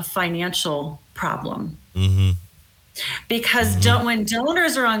became a financial problem. Mm-hmm. Because when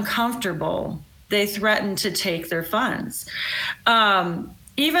donors are uncomfortable, they threaten to take their funds.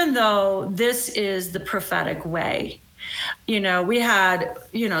 Even though this is the prophetic way. We had,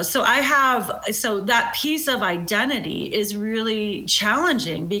 so that piece of identity is really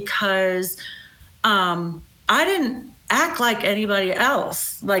challenging because I didn't act like anybody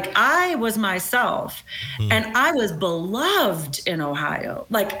else. Like I was myself and I was beloved in Ohio.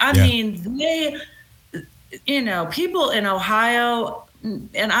 Like, I mean, they, people in Ohio,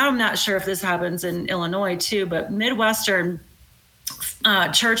 and I'm not sure if this happens in Illinois too, but Midwestern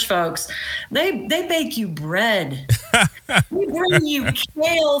church folks, they bake you bread. They bring you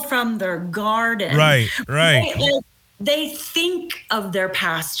kale from their garden. Right. They think of their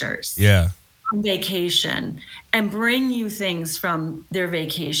pastors. Yeah. On vacation and bring you things from their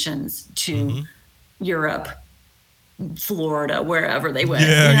vacations to Europe, Florida, wherever they went.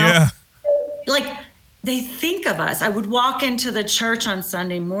 Yeah. Like they think of us. I would walk into the church on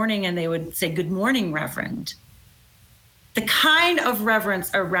Sunday morning and they would say, "Good morning, Reverend." The kind of reverence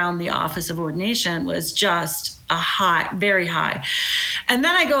around the office of ordination was just very high. And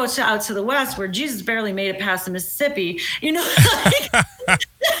then I go out to the West where Jesus barely made it past the Mississippi,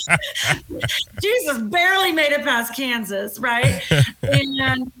 Jesus barely made it past Kansas, right?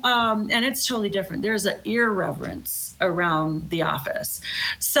 And it's totally different. There's an irreverence around the office.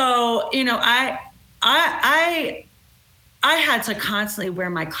 So, I had to constantly wear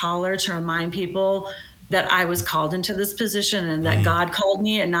my collar to remind people that I was called into this position and that God called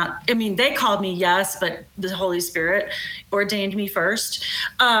me they called me, yes, but the Holy Spirit ordained me first.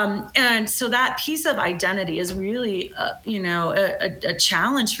 And so that piece of identity is really, a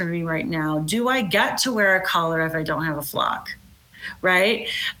challenge for me right now. Do I get to wear a collar if I don't have a flock? Right.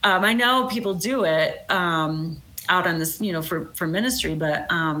 I know people do it out on this, for ministry, but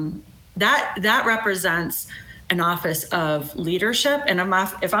that represents an office of leadership. And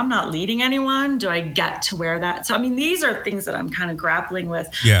if I'm not leading anyone, do I get to wear that? So, these are things that I'm kind of grappling with.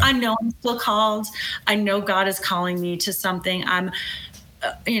 Yeah. I know I'm still called. I know God is calling me to something. I'm,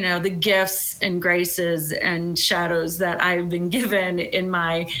 the gifts and graces and shadows that I've been given in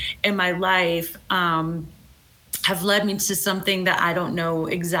my life, have led me to something that I don't know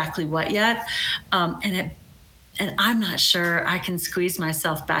exactly what yet. And I'm not sure I can squeeze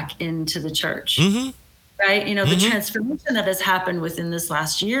myself back into the church. Mm-hmm. Right. The transformation that has happened within this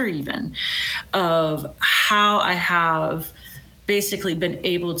last year, even of how I have basically been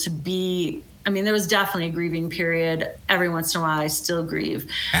able to be. There was definitely a grieving period. Every once in a while, I still grieve.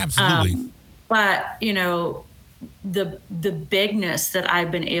 Absolutely. But, the bigness that I've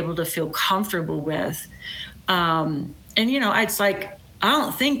been able to feel comfortable with. It's like, I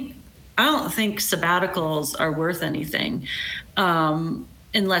don't think sabbaticals are worth anything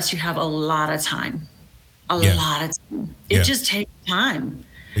unless you have a lot of time. A lot of time. It just takes time.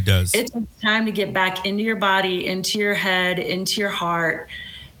 It does. It takes time to get back into your body, into your head, into your heart,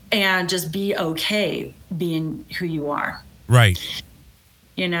 and just be okay being who you are. Right.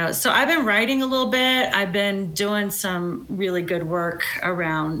 So I've been writing a little bit. I've been doing some really good work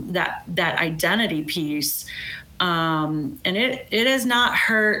around that identity piece. And it has not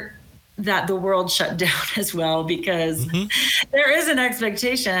hurt that the world shut down as well, because there is an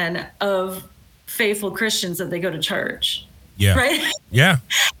expectation of faithful Christians that they go to church. Yeah. Right? Yeah.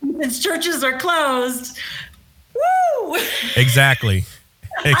 Since churches are closed, woo! Exactly.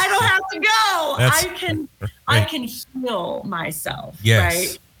 I don't have to go. I can heal myself. Yes.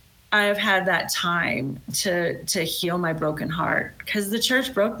 Right? I have had that time to heal my broken heart, because the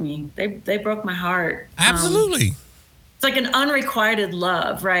church broke me. They broke my heart. Absolutely. It's like an unrequited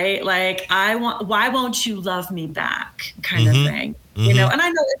love, right? Like, why won't you love me back kind of thing, And I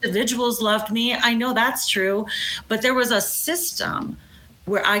know individuals loved me. I know that's true, but there was a system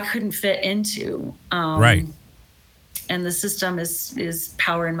where I couldn't fit into. Right. And the system is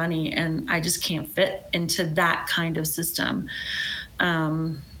power and money, and I just can't fit into that kind of system.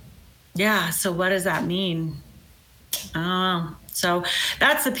 So what does that mean? So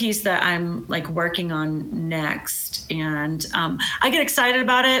that's the piece that I'm like working on next. And I get excited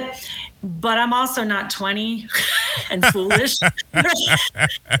about it, but I'm also not 20 and foolish.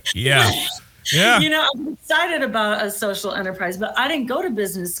 Yeah. Yeah. I'm excited about a social enterprise, but I didn't go to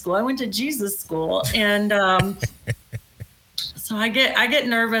business school. I went to Jesus school. And so So I get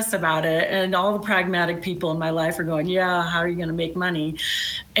nervous about it, and all the pragmatic people in my life are going, yeah, how are you going to make money?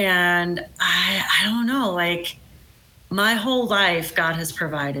 And I don't know, like my whole life God has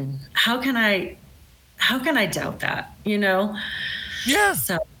provided. How can I doubt that, you know? Yeah.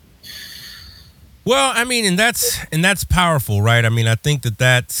 So well, I mean, and that's powerful, right? I mean, I think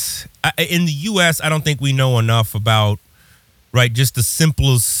that's in the U.S. I don't think we know enough about, right, just the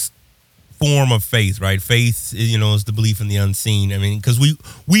simplest form of faith, right? Faith, you know, is the belief in the unseen. I mean, because we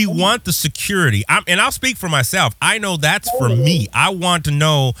want the security. And I'll speak for myself. I know that's for me. I want to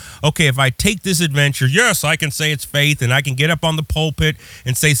know, okay, if I take this adventure, yes, I can say it's faith, and I can get up on the pulpit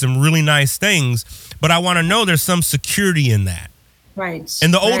and say some really nice things, but I want to know there's some security in that. Right.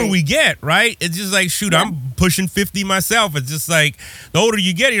 And the older we get, right? It's just like, shoot, I'm pushing 50 myself. It's just like, the older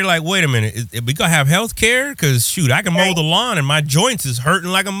you get, you're like, wait a minute, we gonna have health care? Because, shoot, I can mow the lawn and my joints is hurting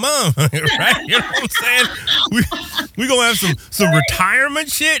like a mum, right? You know what I'm saying? We gonna have some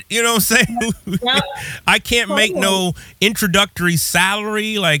retirement shit, you know what I'm saying? I can't make no introductory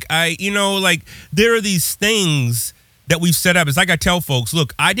salary. Like, there are these things that we've set up. It's like I tell folks,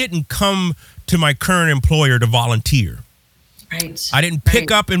 look, I didn't come to my current employer to volunteer. Right. I didn't pick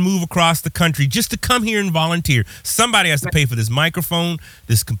up and move across the country just to come here and volunteer. Somebody has to pay for this microphone,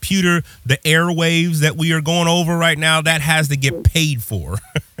 this computer, the airwaves that we are going over right now. That has to get paid for.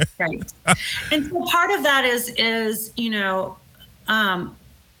 Right. And so part of that is you know,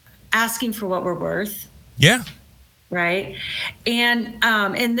 asking for what we're worth. Yeah. Right. And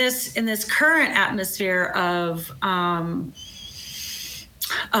in this current atmosphere of online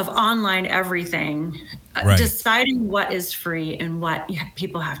everything, deciding what is free and what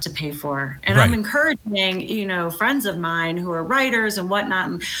people have to pay for. And I'm encouraging, you know, friends of mine who are writers and whatnot.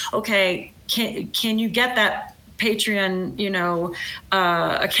 And, okay, can you get that Patreon, you know,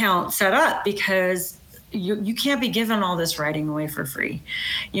 account set up? Because you can't be giving all this writing away for free,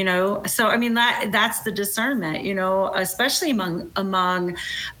 you know? So, I mean, that's the discernment, you know, especially among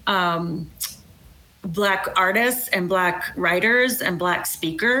Black artists and Black writers and Black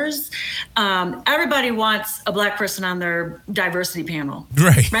speakers. Everybody wants a Black person on their diversity panel.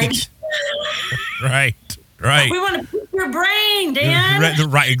 Right. Right. We want to pick your brain, Dan.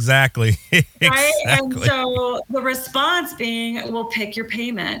 Right. Exactly. Right. Exactly. And so the response being, we'll pick your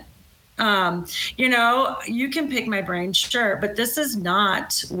payment. You know, you can pick my brain, sure, but this is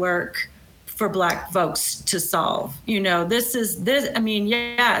not work for Black folks to solve. You know, I mean,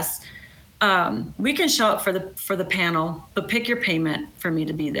 yes. We can show up for the panel, but pick your payment for me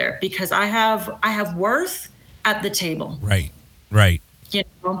to be there, because I have worth at the table. Right. You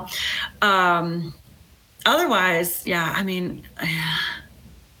know, otherwise, I mean,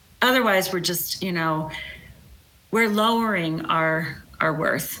 otherwise we're just, you know, we're lowering our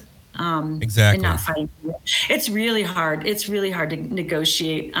worth. Exactly. And not fighting. It's really hard. It's really hard to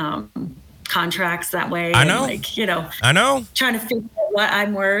negotiate contracts that way. I know. And, like, you know. I know. Trying to figure out what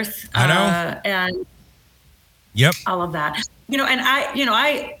I'm worth. I know. And yep. All of that. You know, and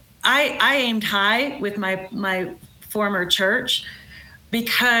I aimed high with my former church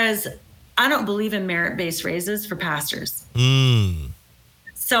because I don't believe in merit-based raises for pastors.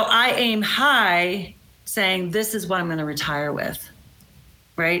 So I aim high saying this is what I'm going to retire with.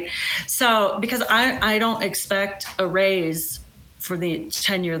 Right. So because I don't expect a raise for the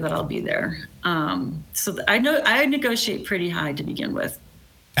tenure that I'll be there. So I know I negotiate pretty high to begin with.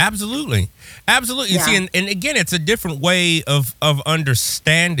 Absolutely. Yeah. See, and again, it's a different way of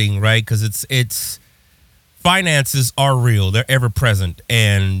understanding, right? Because it's finances are real. They're ever present,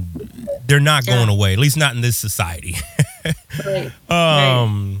 and they're not going away, at least not in this society. Right.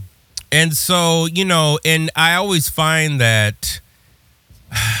 And so, you know, and I always find that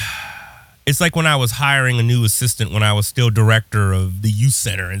it's like when I was hiring a new assistant when I was still director of the youth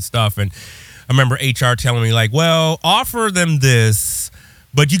center and stuff. And I remember HR telling me, like, well, offer them this,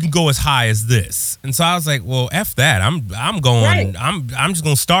 but you can go as high as this. And so I was like, well, F that. I'm going, I'm just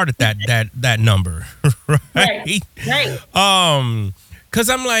going to start at that number. Right. Cause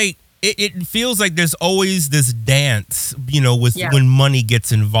I'm like, it feels like there's always this dance, you know, with when money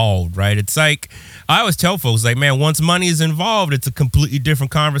gets involved, right? It's like, I always tell folks, like, man, once money is involved, it's a completely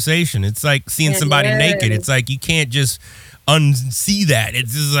different conversation. It's like seeing somebody naked. It's like, you can't just unsee that.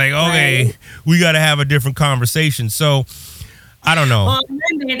 It's just like, okay, we got to have a different conversation. So I don't know. Well,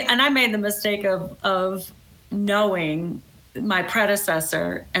 I made the mistake of knowing my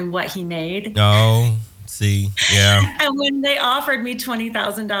predecessor and what he made. Oh. See, yeah. And when they offered me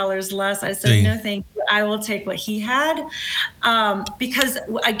 $20,000 less, I said, no, thank you. I will take what he had. Because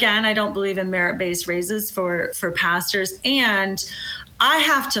again, I don't believe in merit-based raises for pastors. And I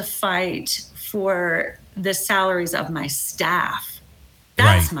have to fight for the salaries of my staff.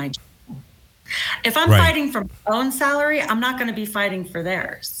 That's my job. If I'm fighting for my own salary, I'm not going to be fighting for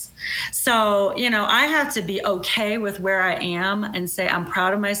theirs. So, I have to be okay with where I am and say I'm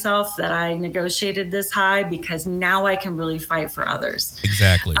proud of myself that I negotiated this high, because now I can really fight for others.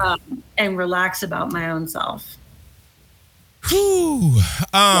 Exactly. And relax about my own self. Whew.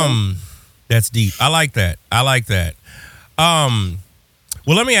 That's deep. I like that.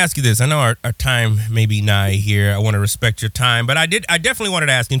 Well, let me ask you this. I know our time may be nigh here. I want to respect your time, but I definitely wanted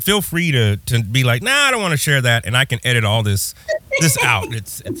to ask, and feel free to be like, nah, I don't want to share that, and I can edit all this out.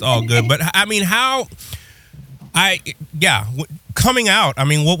 It's all good. But I mean, coming out. I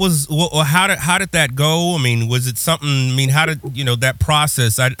mean, how did that go? I mean, was it something? I mean, how did that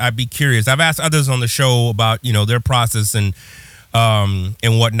process? I'd be curious. I've asked others on the show about their process and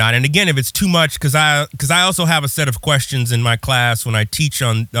whatnot. And again, if it's too much, because I also have a set of questions in my class when I teach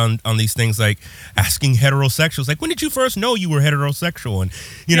on these things, like asking heterosexuals, like, when did you first know you were heterosexual? And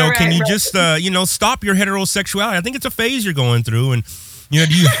can you just stop your heterosexuality? I think it's a phase you're going through, and do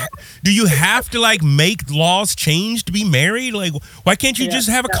you have to like make laws change to be married? Like, why can't you just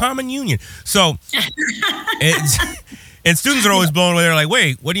have a common union? So and students are always blown away. They're like,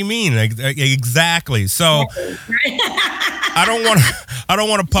 wait, what do you mean? Like, exactly. So I don't want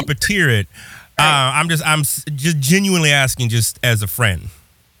to puppeteer it. I'm just genuinely asking, just as a friend.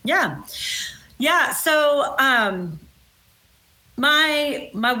 Yeah. So, my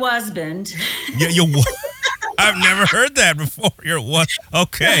husband. I've never heard that before.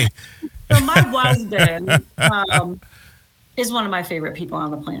 Okay. So my husband is one of my favorite people on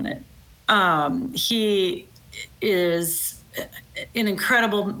the planet. He is an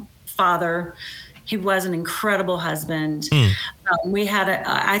incredible father. He was an incredible husband.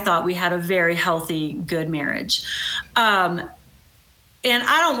 I thought we had a very healthy, good marriage. And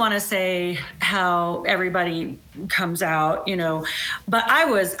I don't want to say how everybody comes out, but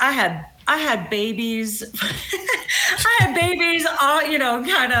I had babies. I had babies, all,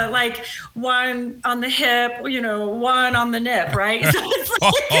 kind of like one on the hip, one on the nip, right? So it's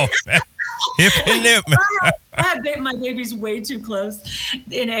like, hip and nip. I had my babies way too close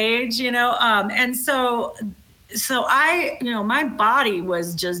in age, and so I, my body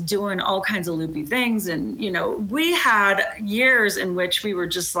was just doing all kinds of loopy things. And, we had years in which we were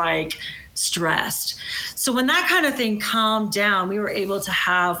just like stressed. So when that kind of thing calmed down, we were able to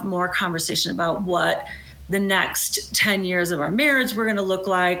have more conversation about what the next 10 years of our marriage were going to look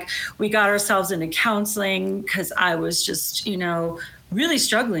like. We got ourselves into counseling because I was just, really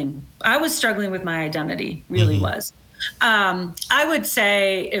struggling. I was struggling with my identity, really was. I would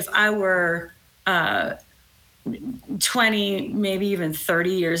say if I were 20, maybe even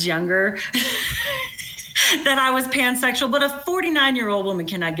 30 years younger, that I was pansexual, but a 49-year-old woman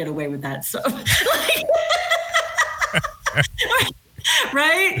cannot get away with that. So,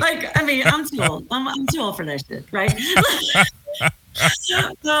 right? Like, I mean, I'm too old. I'm too old for that shit, right?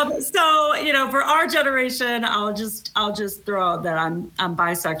 So, for our generation, I'll just throw out that I'm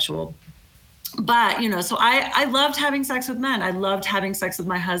bisexual. But, so I loved having sex with men. I loved having sex with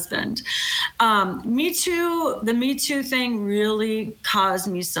my husband. The Me Too thing really caused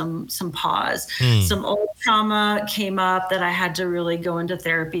me some pause. Some old trauma came up that I had to really go into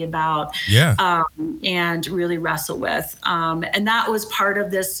therapy about, and really wrestle with. And that was part of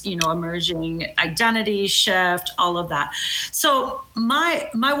this, emerging identity shift, all of that. So my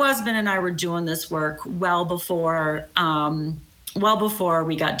husband and I were doing this work well before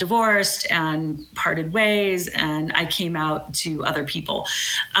we got divorced and parted ways, and I came out to other people.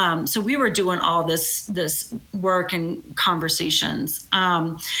 So we were doing all this work and conversations.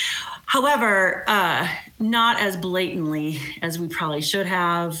 However, not as blatantly as we probably should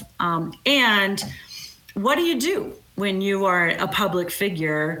have. And what do you do when you are a public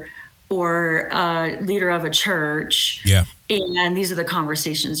figure or a leader of a church? Yeah. And these are the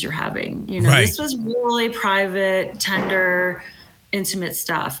conversations you're having. This was really private, tender, intimate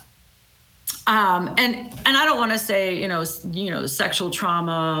stuff. And I don't want to say, sexual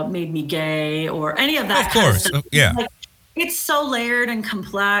trauma made me gay or any of that. Of course. Kind of stuff. Yeah. Like, it's so layered and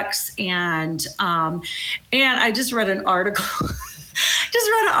complex. And I just read an article,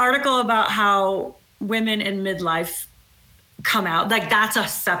 about how women in midlife come out. Like, that's a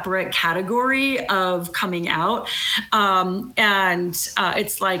separate category of coming out.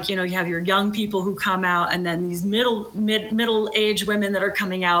 It's like, you have your young people who come out, and then these middle-aged women that are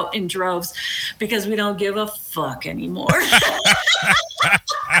coming out in droves because we don't give a fuck anymore.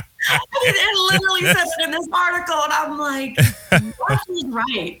 It literally says it in this article, and I'm like, what is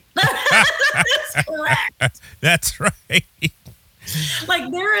right? That's correct. That's right.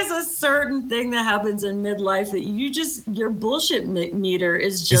 Like there is a certain thing that happens in midlife that your bullshit meter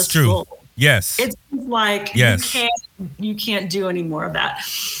is just it's true. Full. Yes. It's like you can't do any more of that.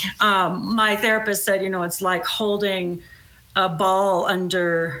 My therapist said, it's like holding a ball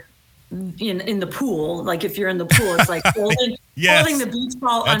under in the pool. Like if you're in the pool, it's like holding the beach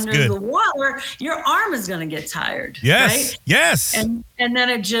ball under the water. Your arm is going to get tired. Yes. Right? Yes. And then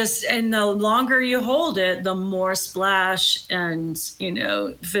and the longer you hold it, the more splash and,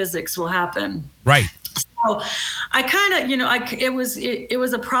 physics will happen. Right. So I kind of, it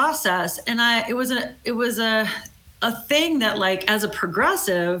was a process, and it was a thing that, like, as a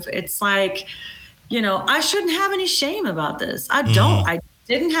progressive, it's like, I shouldn't have any shame about this. I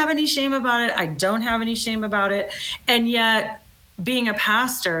didn't have any shame about it. I don't have any shame about it. And yet being a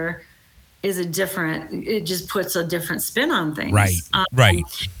pastor it just puts a different spin on things. Right. Right.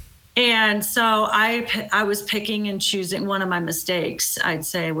 And so I was picking and choosing. One of my mistakes, I'd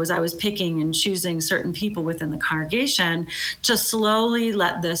say, was I was picking and choosing certain people within the congregation to slowly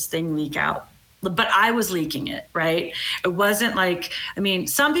let this thing leak out. But I was leaking it, right? It wasn't like,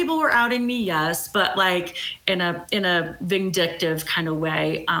 some people were outing me, yes, but like in a vindictive kind of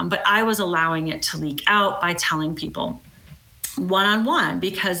way. But I was allowing it to leak out by telling people one-on-one,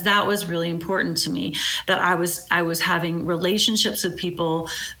 because that was really important to me, that I was having relationships with people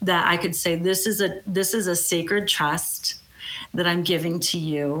that I could say, this is a sacred trust that I'm giving to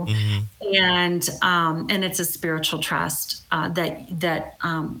you. Mm-hmm. And it's a spiritual trust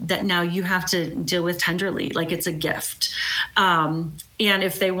that now you have to deal with tenderly, like it's a gift. And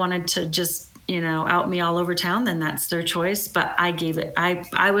if they wanted to just, out me all over town, then that's their choice. But I gave it,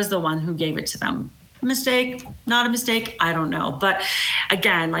 I was the one who gave it to them. Mistake, not a mistake, I don't know. But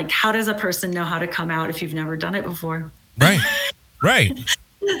again, like, how does a person know how to come out if you've never done it before? Right. Right.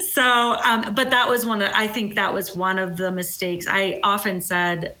 So, but that was I think that was one of the mistakes. I often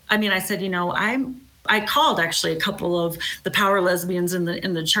said, I said, I called actually a couple of the power lesbians in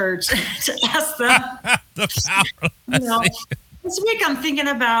the church to ask them, this week I'm thinking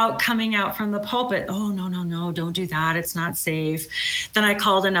about coming out from the pulpit. Oh, no, don't do that. It's not safe. Then I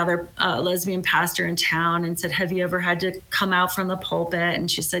called another lesbian pastor in town and said, have you ever had to come out from the pulpit? And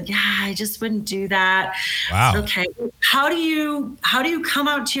she said, yeah, I just wouldn't do that. Wow. Said, okay. How do you come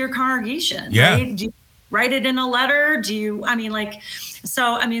out to your congregation? Yeah. Right? Do you write it in a letter?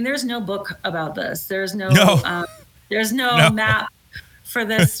 There's no book about this. There's no map for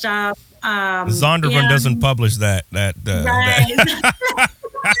this stuff. Zondervan doesn't publish that. Right.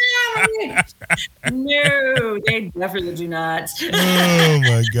 No, they definitely do not. Oh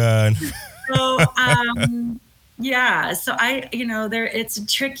my God. So, so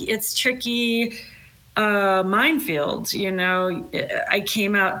it's tricky minefield. I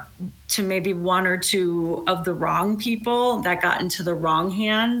came out to maybe one or two of the wrong people that got into the wrong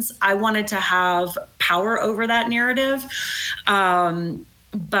hands. I wanted to have power over that narrative.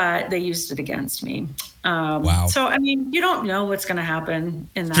 But they used it against me. Wow. So, you don't know what's going to happen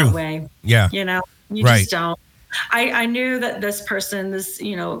in that way. Yeah. You just don't. I knew that this person, a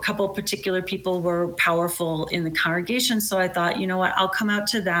couple of particular people were powerful in the congregation. So I thought, you know what, I'll come out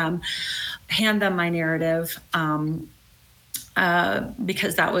to them, hand them my narrative. Because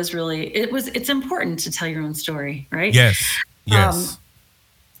that was really, it's important to tell your own story, right? Yes. Yes.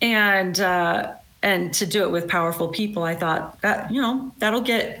 And to do it with powerful people, I thought that,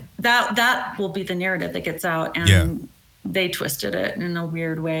 that will be the narrative that gets out. And they twisted it in a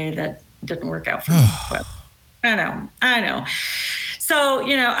weird way that didn't work out for me. But I know. So,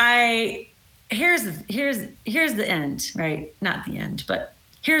 here's the end, right? Not the end, but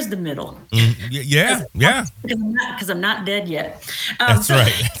here's the middle. Yeah. Because I'm not dead yet. That's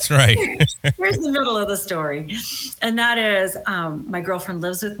right. Here's the middle of the story. And that is, my girlfriend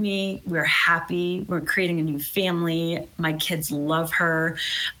lives with me. We're happy. We're creating a new family. My kids love her.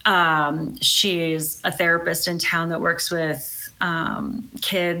 She's a therapist in town that works with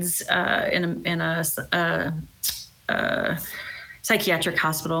kids in a psychiatric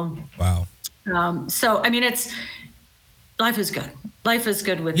hospital. Wow. So, life is good. Life is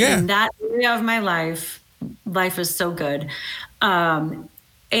good with in that area of my life. Life is so good.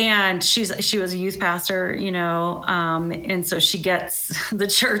 And she was a youth pastor, and so she gets the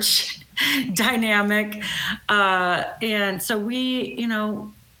church dynamic. And so we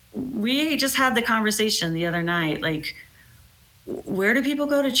just had the conversation the other night, like, where do people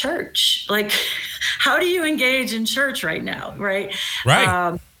go to church? Like, how do you engage in church right now? Right.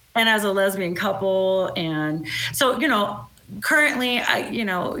 Right. And as a lesbian couple. And so, currently,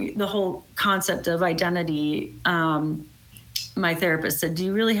 the whole concept of identity, my therapist said, do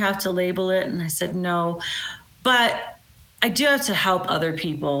you really have to label it? And I said, no. But I do have to help other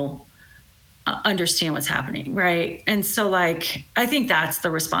people understand what's happening, right? And so, like, I think that's the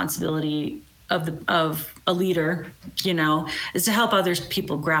responsibility of a leader, you know, is to help other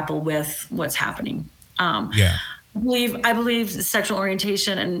people grapple with what's happening. I believe sexual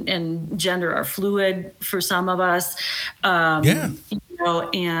orientation and gender are fluid for some of us. You know,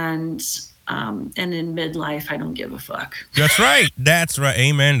 and in midlife, I don't give a fuck. That's right. That's right.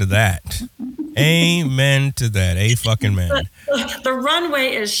 Amen to that. Amen to that. A fucking man. The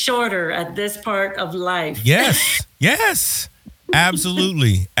runway is shorter at this part of life. Yes. Yes.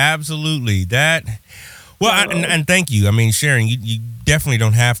 Absolutely. Absolutely. That. Well, and thank you. I mean, Sharon, you definitely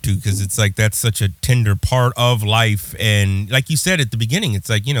don't have to, because it's like that's such a tender part of life. And like you said at the beginning, it's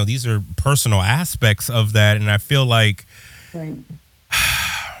like, you know, these are personal aspects of that. And I feel like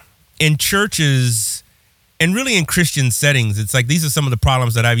in churches and really in Christian settings, it's like these are some of the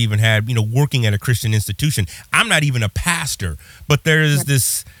problems that I've even had, you know, working at a Christian institution. I'm not even a pastor, but there is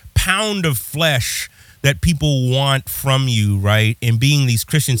this pound of flesh that people want from you, right? And being these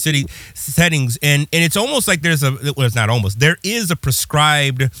Christian settings. And it's almost like there is a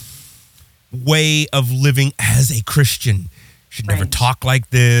prescribed way of living as a Christian. You should never talk like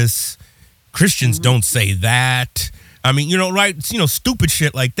this. Christians don't say that. I mean, you know, right? You know, stupid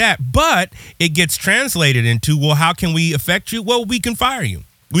shit like that. But it gets translated into, well, how can we affect you? Well, we can fire you.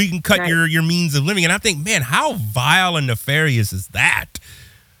 We can cut your means of living. And I think, man, how vile and nefarious is that?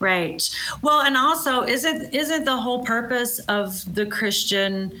 Right. Well, and also, isn't the whole purpose of the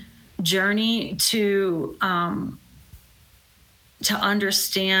Christian journey to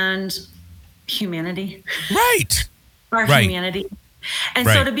understand humanity? Right. Our humanity. And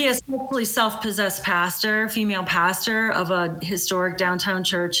so to be a sexually self-possessed pastor, female pastor of a historic downtown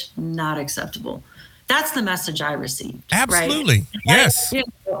church, not acceptable. That's the message I received. Absolutely. Right? Yes.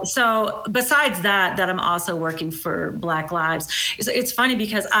 So besides that I'm also working for Black Lives. It's funny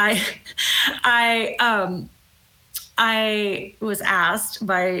because I was asked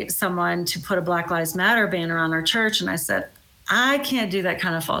by someone to put a Black Lives Matter banner on our church. And I said, I can't do that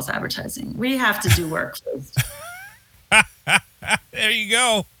kind of false advertising. We have to do work first. There you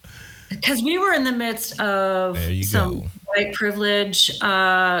go. Because we were in the midst of some white privilege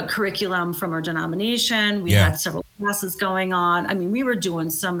curriculum from our denomination. We had several classes going on. I mean, we were doing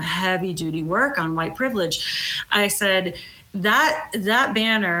some heavy duty work on white privilege. I said that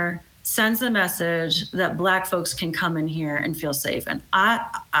banner sends the message that Black folks can come in here and feel safe. And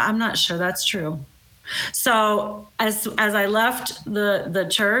I'm not sure that's true. So as I left the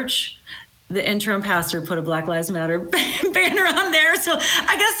church, the interim pastor put a Black Lives Matter banner on there. So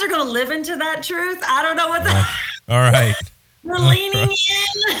I guess they're going to live into that truth. I don't know what all right. We're leaning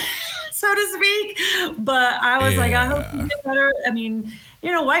in, so to speak. But I was like, I hope you get better. I mean,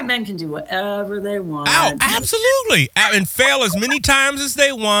 you know, white men can do whatever they want. Oh, absolutely. And fail as many times as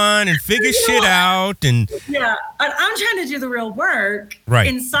they want and figure shit out. And I'm trying to do the real work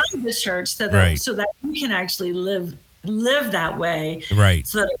inside the church so that you can actually live that way,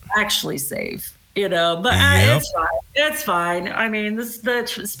 so that it's actually safe, you know. But it's fine. I mean, the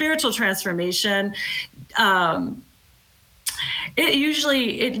spiritual transformation, it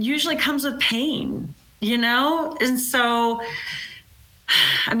usually comes with pain, you know. And so,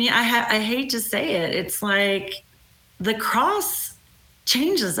 I mean, I hate to say it, it's like the cross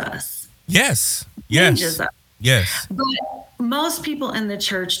changes us. Yes. Changes us. Yes. But most people in the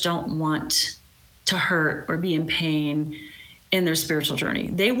church don't want to hurt or be in pain in their spiritual journey.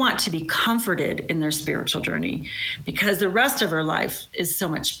 They want to be comforted in their spiritual journey because the rest of our life is so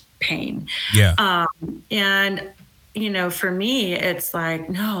much pain. And, you know, for me, it's like,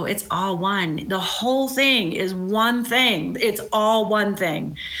 no, it's all one. The whole thing is one thing. It's all one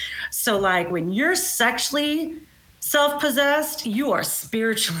thing. So like when you're sexually self-possessed, you are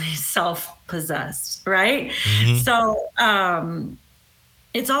spiritually self-possessed, right? So,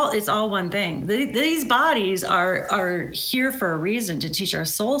 it's all one thing. These bodies are here for a reason, to teach our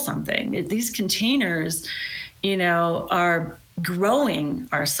soul something. These containers, you know, are growing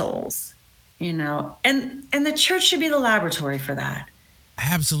our souls, you know, and the church should be the laboratory for that.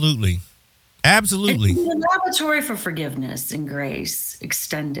 Absolutely. Absolutely. It's the laboratory for forgiveness and grace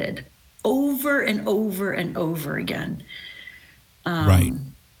extended over and over and over again.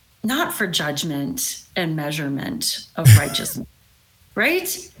 Not for judgment and measurement of righteousness.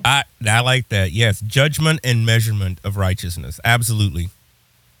 Right? I like that. Yes. Judgment and measurement of righteousness. Absolutely.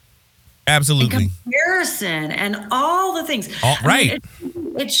 Absolutely. And comparison and all the things. Right. I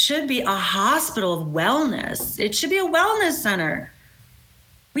mean, it should be a hospital of wellness. It should be a wellness center.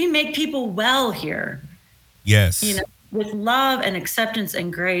 We make people well here. Yes. You know, with love and acceptance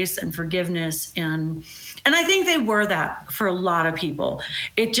and grace and forgiveness. And I think they were that for a lot of people.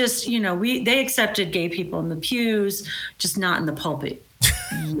 It just, they accepted gay people in the pews, just not in the pulpit.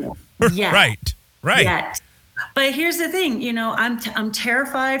 Yeah. Right. Yet. But here's the thing, I'm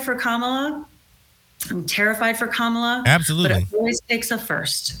terrified for Kamala. Absolutely. But it always takes a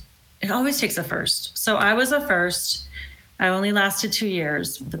first. So I was a first. I only lasted 2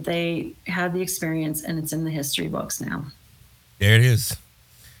 years, but they had the experience, and it's in the history books now. There it is.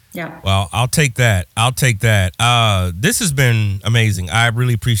 Yeah. Well, I'll take that. This has been amazing. I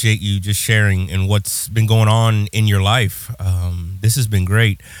really appreciate you just sharing and what's been going on in your life. This has been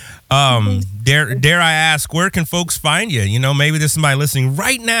great. Dare I ask, where can folks find you? Maybe there's somebody listening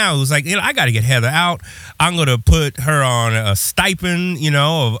right now who's like, I got to get Heather out. I'm going to put her on a stipend,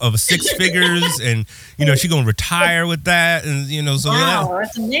 of 6 figures, and she's going to retire with that, and so wow,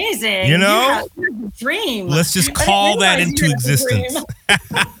 that's amazing. Yeah, dream. Let's just call that into existence.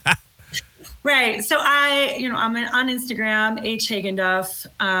 Right. So I'm on Instagram, H Hagenduff.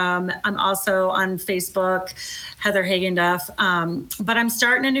 I'm also on Facebook, Heather Hagenduff. But I'm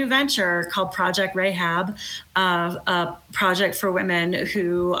starting a new venture called Project Rahab, a project for women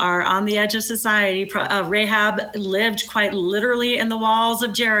who are on the edge of society. Rahab lived quite literally in the walls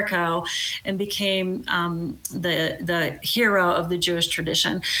of Jericho and became the hero of the Jewish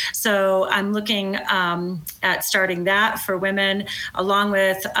tradition. So I'm looking at starting that for women, along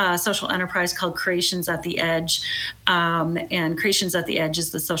with a social enterprise called Creations at the Edge. And Creations at the Edge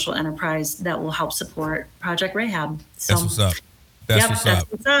is the social enterprise that will help support Project Rahab. So, that's what's up. That's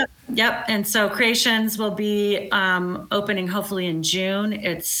what's up. Yep. And so Creations will be opening hopefully in June.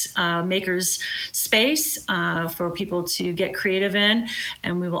 It's Maker's Space for people to get creative in.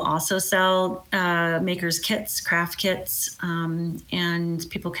 And we will also sell Maker's kits, craft kits, and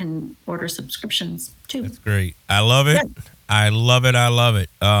people can order subscriptions too. That's great. I love it. Yeah. I love it.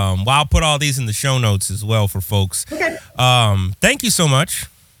 Well, I'll put all these in the show notes as well for folks. Okay. Thank you so much.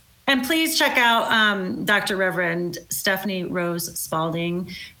 And please check out Dr. Reverend Stephanie Rose Spalding,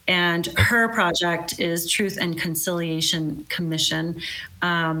 and her project is Truth and Conciliation Commission,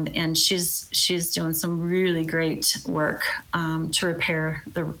 and she's doing some really great work to repair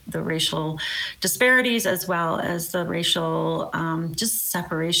the racial disparities, as well as the racial just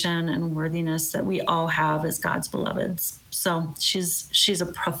separation and worthiness that we all have as God's beloveds. So she's a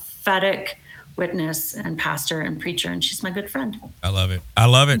prophetic witness and pastor and preacher, and she's my good friend. I love it.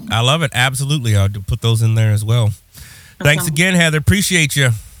 Absolutely. I'll put those in there as well. Awesome. Thanks again, Heather. Appreciate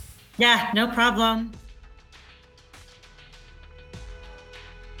you. Yeah, no problem.